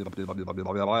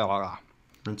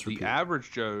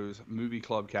Average Joe's Movie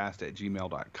Clubcast at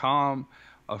gmail.com.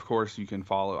 Of course, you can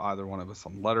follow either one of us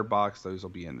on Letterboxd. Those will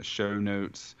be in the show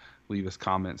notes. Leave us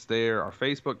comments there. Our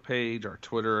Facebook page, our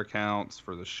Twitter accounts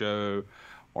for the show,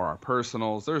 or our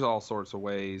personals. There's all sorts of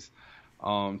ways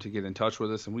to get in touch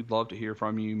with us, and we'd love to hear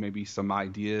from you. Maybe some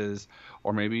ideas,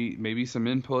 or maybe some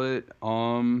input.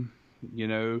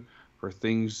 For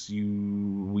things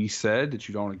we said that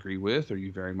you don't agree with, or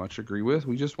you very much agree with.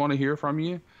 We just want to hear from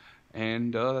you,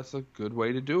 and that's a good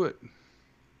way to do it.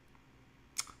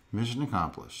 Mission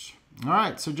accomplished. All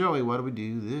right, so Joey, what do we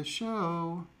do this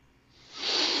show?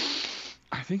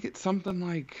 I think it's something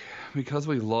like because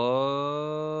we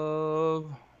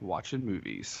love watching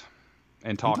movies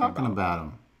and talking about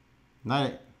them.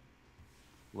 Night.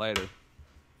 Later.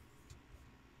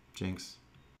 Jinx.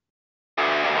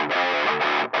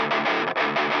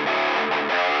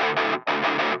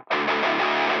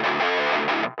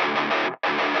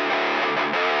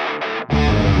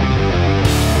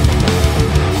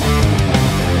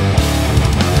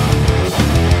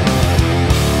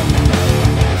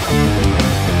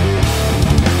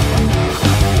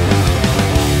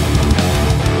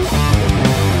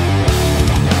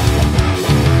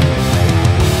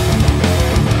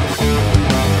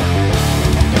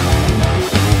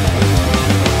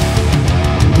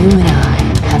 You and I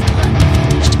have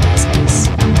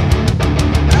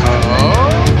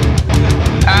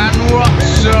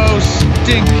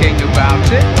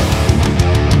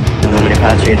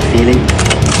repatriate feeling,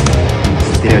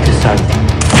 spirit assault.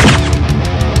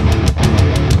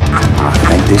 I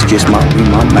think this just might be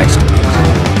my masterpiece.